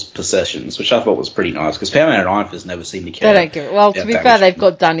damage people's possessions, which I thought was pretty nice, because Power Man and Iron Fist never seem to care. They don't give it. Well, to be fair, they've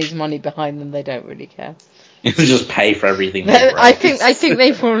got Danny's money behind them. They don't really care. They just pay for everything. I think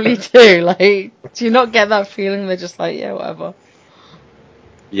they probably do. Like, do you not get that feeling? They're just like, yeah, whatever.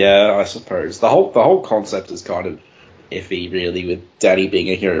 Yeah, I suppose the whole concept is kind of iffy, really, with Danny being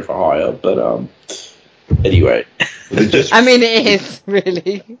a hero for hire. But anyway, I mean, it is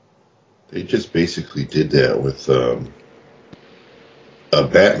really. They just basically did that with a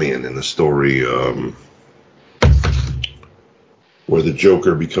Batman in the story where the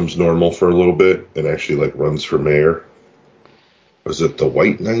Joker becomes normal for a little bit and actually like runs for mayor. Was it the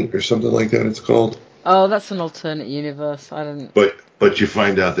White Knight or something like that? It's called. Oh, that's an alternate universe. I don't. But you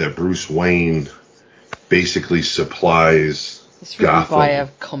find out that Bruce Wayne basically supplies Gotham by a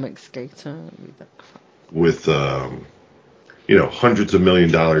comic skater with hundreds of $1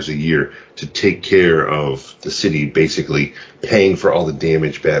 million a year to take care of the city, basically paying for all the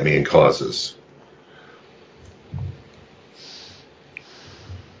damage Batman causes.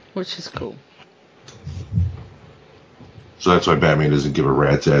 Which is cool. So that's why Batman doesn't give a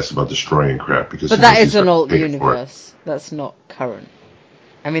rat's ass about destroying crap. But that is an alt universe. That's not current.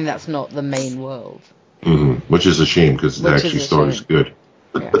 I mean, that's not the main world. Mm-hmm. Which is a shame, because the actual story's good.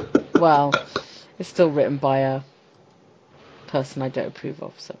 Yeah. Well, it's still written by a person I don't approve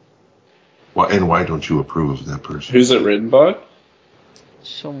of, so. Why don't you approve of that person? Who's it written by?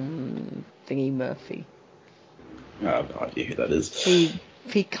 Sean Thingy Murphy. I have no idea who that is.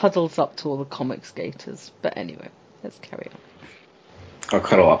 He cuddles up to all the comic skaters. But anyway, let's carry on. I'll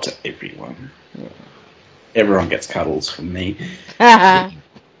cuddle up to everyone. Yeah. Everyone gets cuddles from me.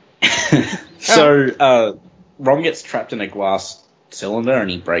 So, Rom gets trapped in a glass cylinder and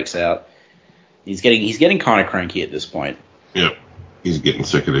he breaks out. He's getting kind of cranky at this point. Yep. He's getting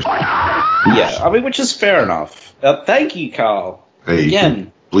sick of this. Yeah, I mean, which is fair enough. Thank you, Carl. Hey, Again, you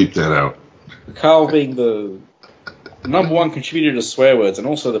can bleep that out. Carl being the number one contributor to swear words and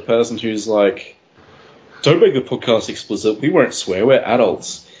also the person who's like, don't make the podcast explicit. We won't swear. We're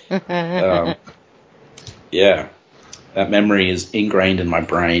adults. Yeah. That memory is ingrained in my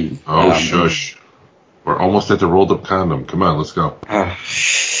brain. Oh, shush. We're almost at the rolled up condom. Come on, let's go.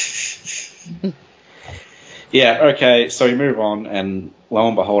 Yeah, okay, so we move on, and lo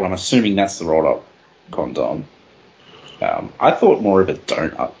and behold, I'm assuming that's the rolled up condom. I thought more of a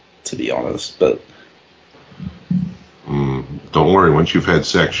donut, to be honest, but... Don't worry, once you've had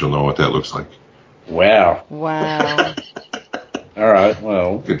sex, you'll know what that looks like. Wow. Alright,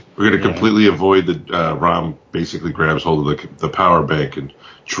 well... We're going to completely avoid the... Rom basically grabs hold of the power bank and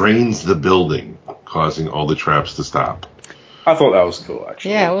drains the building, causing all the traps to stop. I thought that was cool,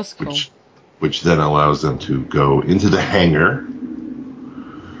 actually. Yeah, it was cool. Which then allows them to go into the hangar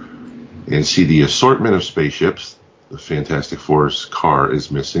and see the assortment of spaceships. The Fantastic Four's car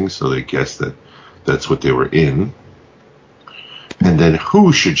is missing, so they guess that that's what they were in. And then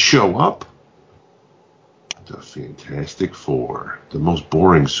who should show up? The Fantastic Four, the most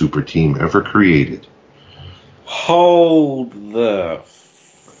boring super team ever created. Hold the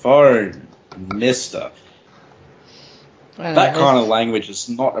phone, mister. That kind of language is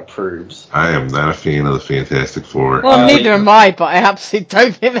not approved. I am not a fan of the Fantastic Four. Well, neither am I, but I absolutely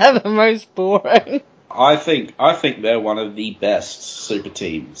don't think they're the most boring. I think they're one of the best super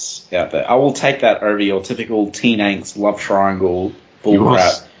teams out there. I will take that over your typical teen angst love triangle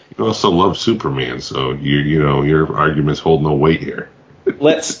bullcrap. You also love Superman, so your arguments hold no weight here. Do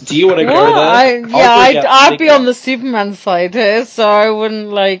you want to go there? I'd be on the Superman side here, so I wouldn't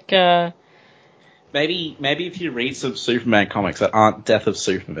like. Maybe if you read some Superman comics that aren't Death of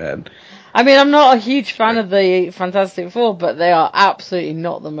Superman. I mean, I'm not a huge fan of the Fantastic Four, but they are absolutely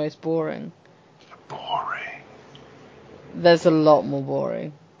not the most boring. Boring. There's a lot more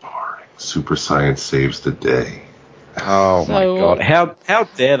boring. Boring. Super Science saves the day. Oh my god. How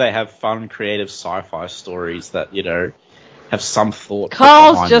dare they have fun, creative sci-fi stories that, have some thought.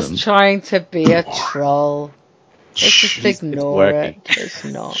 Carl's just trying to be a troll. Let's just ignore it. It's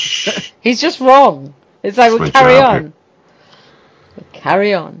not. He's just wrong. It's like, we'll carry on. We'll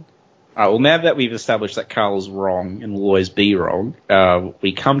carry on. Alright, well, now that we've established that Carl's wrong and will always be wrong,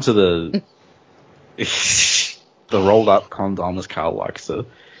 we come to the the rolled up condom, as Carl likes to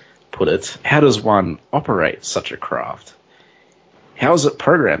put it. How does one operate such a craft? How is it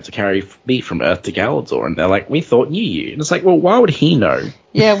programmed to carry me from Earth to Galador? And they're like, we thought you. And it's like, well, why would he know?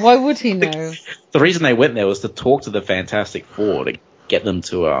 Yeah, why would he know? The reason they went there was to talk to the Fantastic Four to get them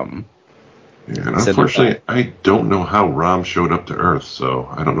to, Yeah, and unfortunately, I don't know how Rom showed up to Earth, so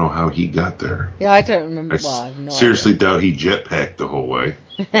I don't know how he got there. Yeah, I don't remember. I seriously doubt he jetpacked the whole way.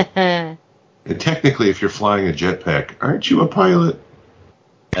 And technically, if you're flying a jetpack, aren't you a pilot?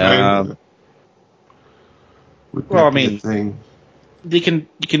 well, I mean, thing? You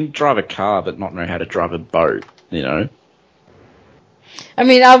can drive a car but not know how to drive a boat, I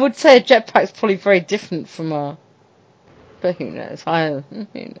mean, I would say a jetpack's probably very different from a... But who knows? Who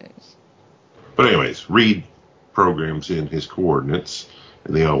knows? But anyways, Reed programs in his coordinates,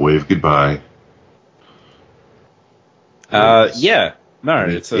 and they all wave goodbye. Yeah. No,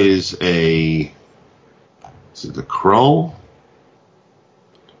 Is it the Krull?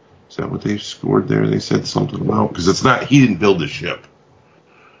 Is that what they scored there? They said something about... Because it's not... He didn't build the ship.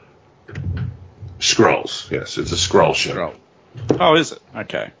 Skrulls. Yes, it's a Skrull ship. Skrull. Oh, is it?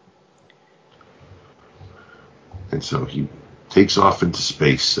 Okay. And so he takes off into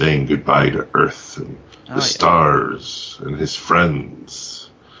space, saying goodbye to Earth and the stars and his friends.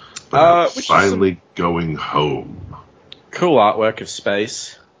 But finally going home. Cool artwork of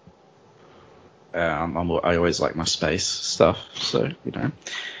space. I always like my space stuff, so,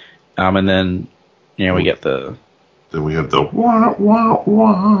 and then, we get the... Then we have the wah, wah,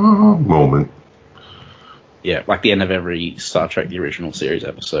 wah moment. Yeah, like the end of every Star Trek The Original Series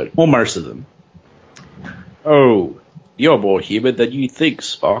episode. Or most of them. Oh, you're more human than you think,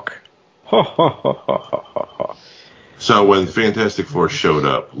 Spock. Ha ha ha ha ha ha ha. So when Fantastic Four showed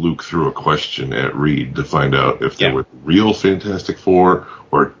up, Luke threw a question at Reed to find out if they were real Fantastic Four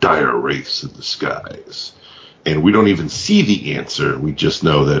or dire wraiths in disguise. And we don't even see the answer. We just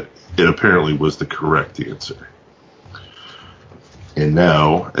know that it apparently was the correct answer. And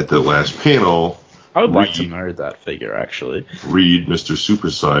now, at the last panel... I would like to know that figure, actually. Reed, Mr. Super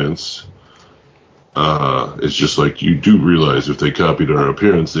Science... it's just like, you do realize if they copied our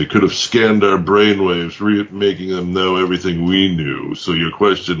appearance, they could have scanned our brainwaves, making them know everything we knew, so your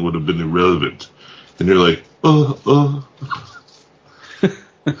question would have been irrelevant. And you're like,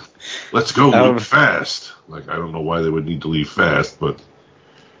 let's go, Luke, fast. Like, I don't know why they would need to leave fast, but...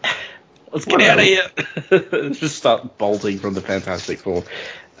 Let's get out of here. Just start bolting from the Fantastic Four.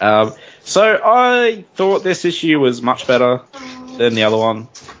 So I thought this issue was much better than the other one.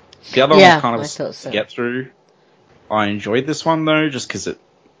 The other one was kind of a get through. I enjoyed this one though, just because it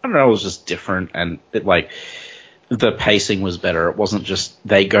was just different, and it the pacing was better. It wasn't just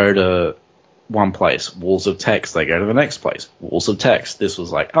they go to one place, walls of text, they go to the next place, walls of text. This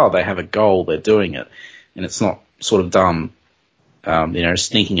was like, oh, they have a goal, they're doing it, and it's not sort of dumb,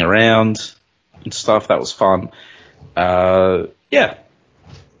 sneaking around and stuff. That was fun. Yeah.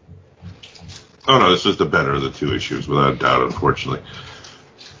 Oh no, this is the better of the two issues, without a doubt. Unfortunately.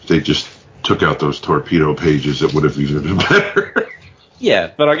 They just took out those torpedo pages, it would have even been better.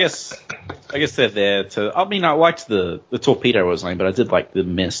 Yeah, but I guess they're there to... I mean, I liked the torpedo was lame, but I did like the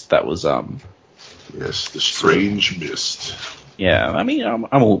mist that was... Yes, the strange mist. Yeah, I mean, I'm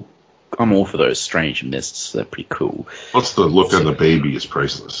all for those strange mists. They're pretty cool. What's the look on the baby is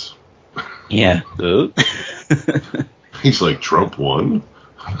priceless. Yeah. He's like, Trump won?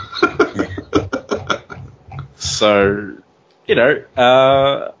 So...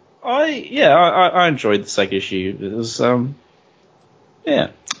 I enjoyed the second issue. It was,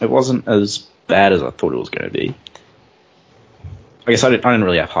 it wasn't as bad as I thought it was going to be. I guess I didn't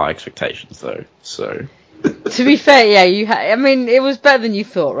really have high expectations though. So, to be fair, yeah, I mean, it was better than you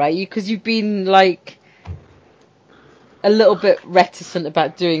thought, right? Because you've been like a little bit reticent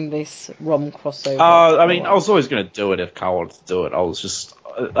about doing this ROM crossover. I mean, I was always going to do it if Carl wanted to do it.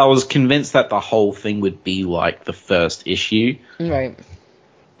 I was convinced that the whole thing would be like the first issue. Right.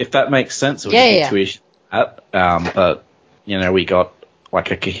 If that makes sense, it would be 2 issues. But, we got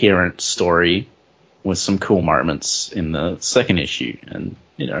like a coherent story with some cool moments in the second issue, and,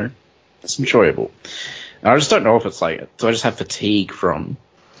 it's enjoyable. And I just don't know if it's like, do I just have fatigue from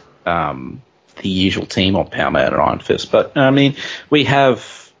the usual team of Power Man and Iron Fist? But, I mean, we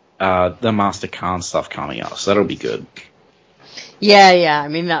have the Master Khan stuff coming up, so that'll be good. Yeah. I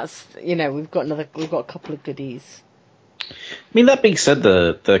mean, that's, we've got a couple of goodies. I mean, that being said,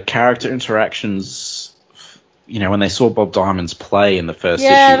 the character interactions, when they saw Bob Diamond's play in the first issue,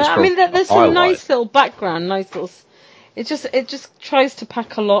 there's some nice little background, it just tries to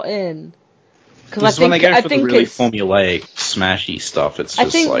pack a lot in. Because when they go for the really formulaic, smashy stuff, it's just I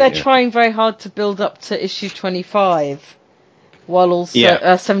think they're trying very hard to build up to issue 25, while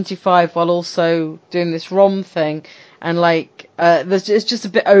also 75, while also doing this ROM thing, and it's just a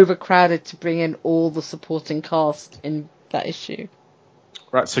bit overcrowded to bring in all the supporting cast in that issue.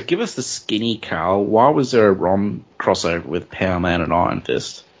 Right, so give us the skinny, Carl. Why was there a ROM crossover with Power Man and Iron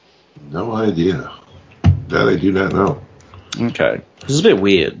Fist? No idea. That I do not know. Okay. This is a bit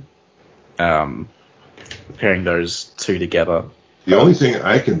weird, pairing those two together. The only thing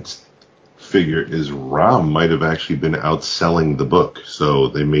I can figure is Rom might have actually been outselling the book, so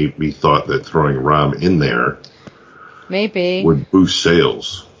they maybe thought that throwing Rom in there would boost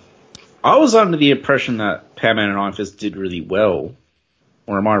sales. I was under the impression that Power Man and Iron Fist did really well.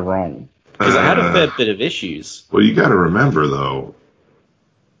 Or am I wrong? Because it had a fair bit of issues. Well, you got to remember, though,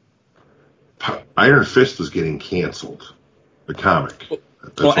 Iron Fist was getting canceled, the comic.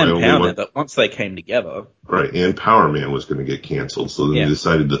 And Power Man, but once they came together... Right, and Power Man was going to get canceled, so then they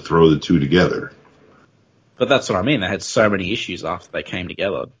decided to throw the two together. But that's what I mean. They had so many issues after they came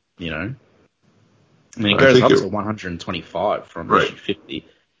together, I mean, it goes up to 125 from issue 50.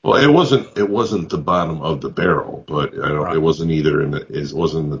 Well, it wasn't the bottom of the barrel, but it wasn't either it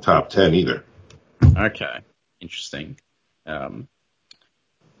wasn't in the top 10 either. Okay, interesting. Yeah.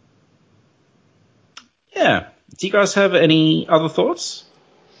 Do you guys have any other thoughts?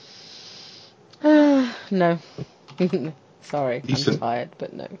 No. Sorry, I'm tired,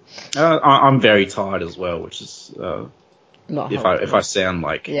 but no. I'm very tired as well, which is not if I sound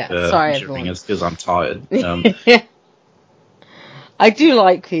like sorry, everyone. It's because I'm tired. I do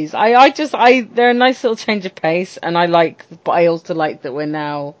like these. They're a nice little change of pace, and but I also like that we're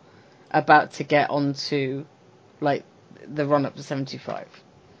now about to get onto, the run up to 75.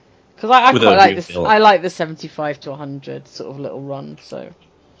 Because I With quite a like real this. villain. I like the 75 to 100 sort of little run. So.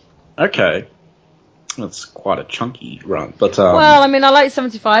 Okay. That's quite a chunky run, but Well, I mean, I like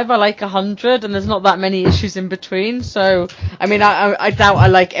 75, I like 100, and there's not that many issues in between. So, I mean, I doubt I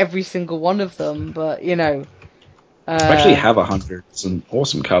like every single one of them, but you know. I actually have 100. It's an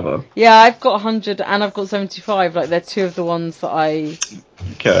awesome cover. Yeah, I've got 100 and I've got 75. Like, they're two of the ones that I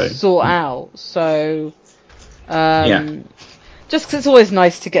sort out. So, just 'cause it's always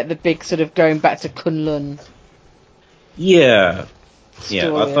nice to get the big sort of going back to Kunlun. Yeah. Story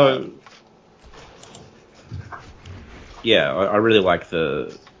Yeah, I thought. Yeah, I really like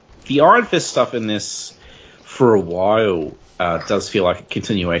the Iron Fist stuff in this. For a while, does feel like a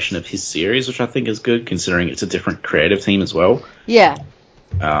continuation of his series, which I think is good, considering it's a different creative team as well. Yeah.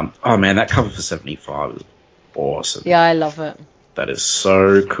 Oh man, that cover for 75 is awesome. Yeah, I love it. That is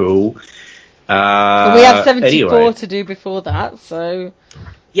so cool. But we have 74 anyway, to do before that, so.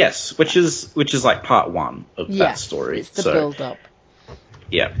 Yes, which is like part one of that story. It's the build up.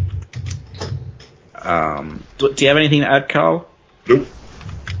 Yeah. Do you have anything to add, Carl? Nope.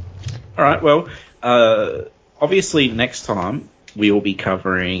 All right. Well, obviously next time we will be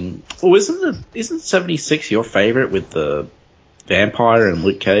covering. Oh, isn't 76 your favorite with the vampire and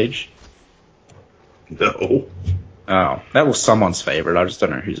Luke Cage? No. Oh, that was someone's favorite. I just don't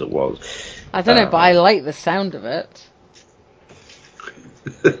know whose it was. I don't know, but I like the sound of it.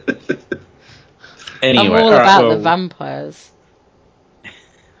 Anyway, I'm all about the vampires.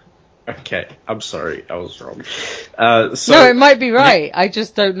 Okay, I'm sorry, I was wrong. No, it might be right. I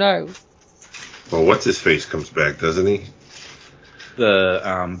just don't know. Well, what's his face comes back, doesn't he?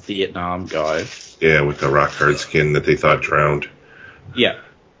 The Vietnam guy. Yeah, with the rock hard skin that they thought drowned. Yeah,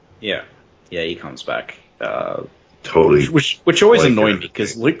 he comes back. Totally. Which always annoyed me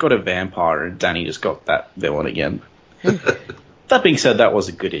because Luke got a vampire and Danny just got that villain again. That being said, that was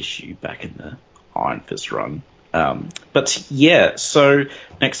a good issue back in the Iron Fist run. But yeah, so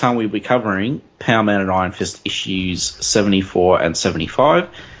next time we'll be covering Power Man and Iron Fist issues 74 and 75.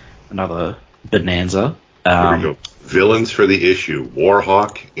 Another bonanza. Here we go. Villains for the issue: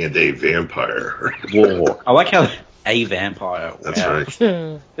 Warhawk and a vampire. Warhawk. I like how a vampire. That's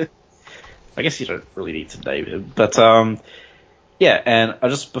right. I guess you don't really need to name him, but yeah. And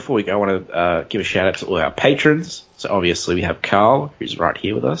before we go, I want to give a shout out to all our patrons. So obviously we have Carl, who's right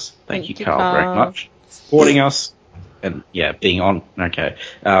here with us. Thank you, Carl, very much. Supporting us and being on. Okay,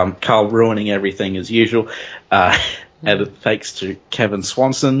 Carl ruining everything as usual. And thanks to Kevin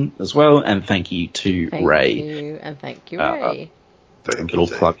Swanson as well, and thank you to Ray. Thank you, Ray.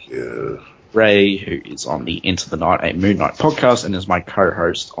 Thank you. Ray, who is on the Into the Night, a Moon Knight podcast, and is my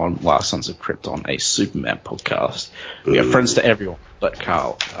co-host on Last Sons of Krypton, a Superman podcast. We are friends to everyone but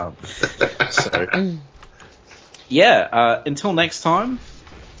Carl. Until next time,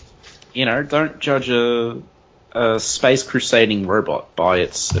 don't judge a space crusading robot by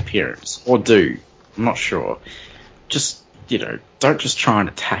its appearance. Or do. I'm not sure. Just, don't just try and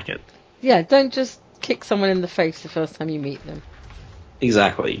attack it. Yeah, don't just kick someone in the face the first time you meet them.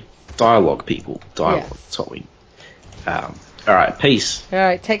 Exactly. Dialogue, people. Dialogue. Yes. That's what we... Alright, peace.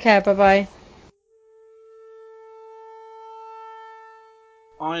 Alright, take care. Bye-bye.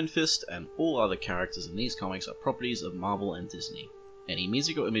 Iron Fist and all other characters in these comics are properties of Marvel and Disney. Any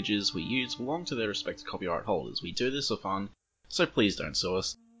music or images we use belong to their respective copyright holders. We do this for fun, so please don't sue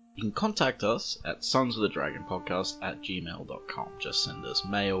us. You can contact us at sonsofthedragonpodcast@gmail.com. Just send us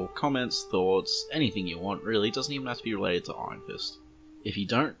mail, comments, thoughts, anything you want really. It doesn't even have to be related to Iron Fist. If you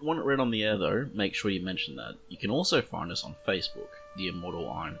don't want it read on the air though, make sure you mention that. You can also find us on Facebook, the Immortal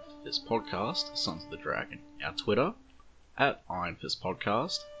Iron Fist Podcast, Sons of the Dragon. Our Twitter, at Iron Fist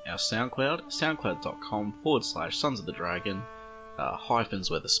Podcast. Our SoundCloud, soundcloud.com/Sons of the Dragon, hyphens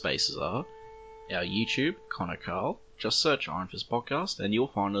where the spaces are. Our YouTube, Connor Carl. Just search Iron Fist Podcast and you'll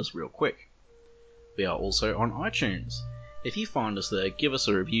find us real quick. We are also on iTunes. If you find us there, give us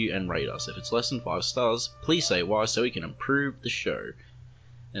a review and rate us. If it's less than 5 stars, please say why so we can improve the show.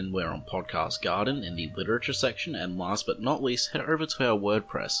 And we're on Podcast Garden in the literature section. And last but not least, head over to our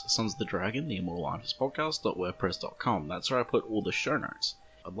WordPress, Sons of the Dragon, the Immortal Iron Fist Podcast.wordpress.com. That's where I put all the show notes.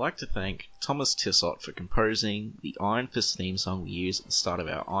 I'd like to thank Thomas Tissot for composing the Iron Fist theme song we use at the start of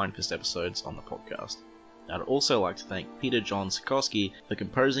our Iron Fist episodes on the podcast. I'd also like to thank Peter John Sikorsky for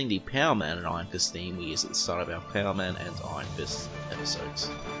composing the Power Man and Iron Fist theme we use at the start of our Power Man and Iron Fist episodes.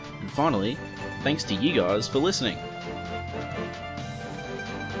 And finally, thanks to you guys for listening.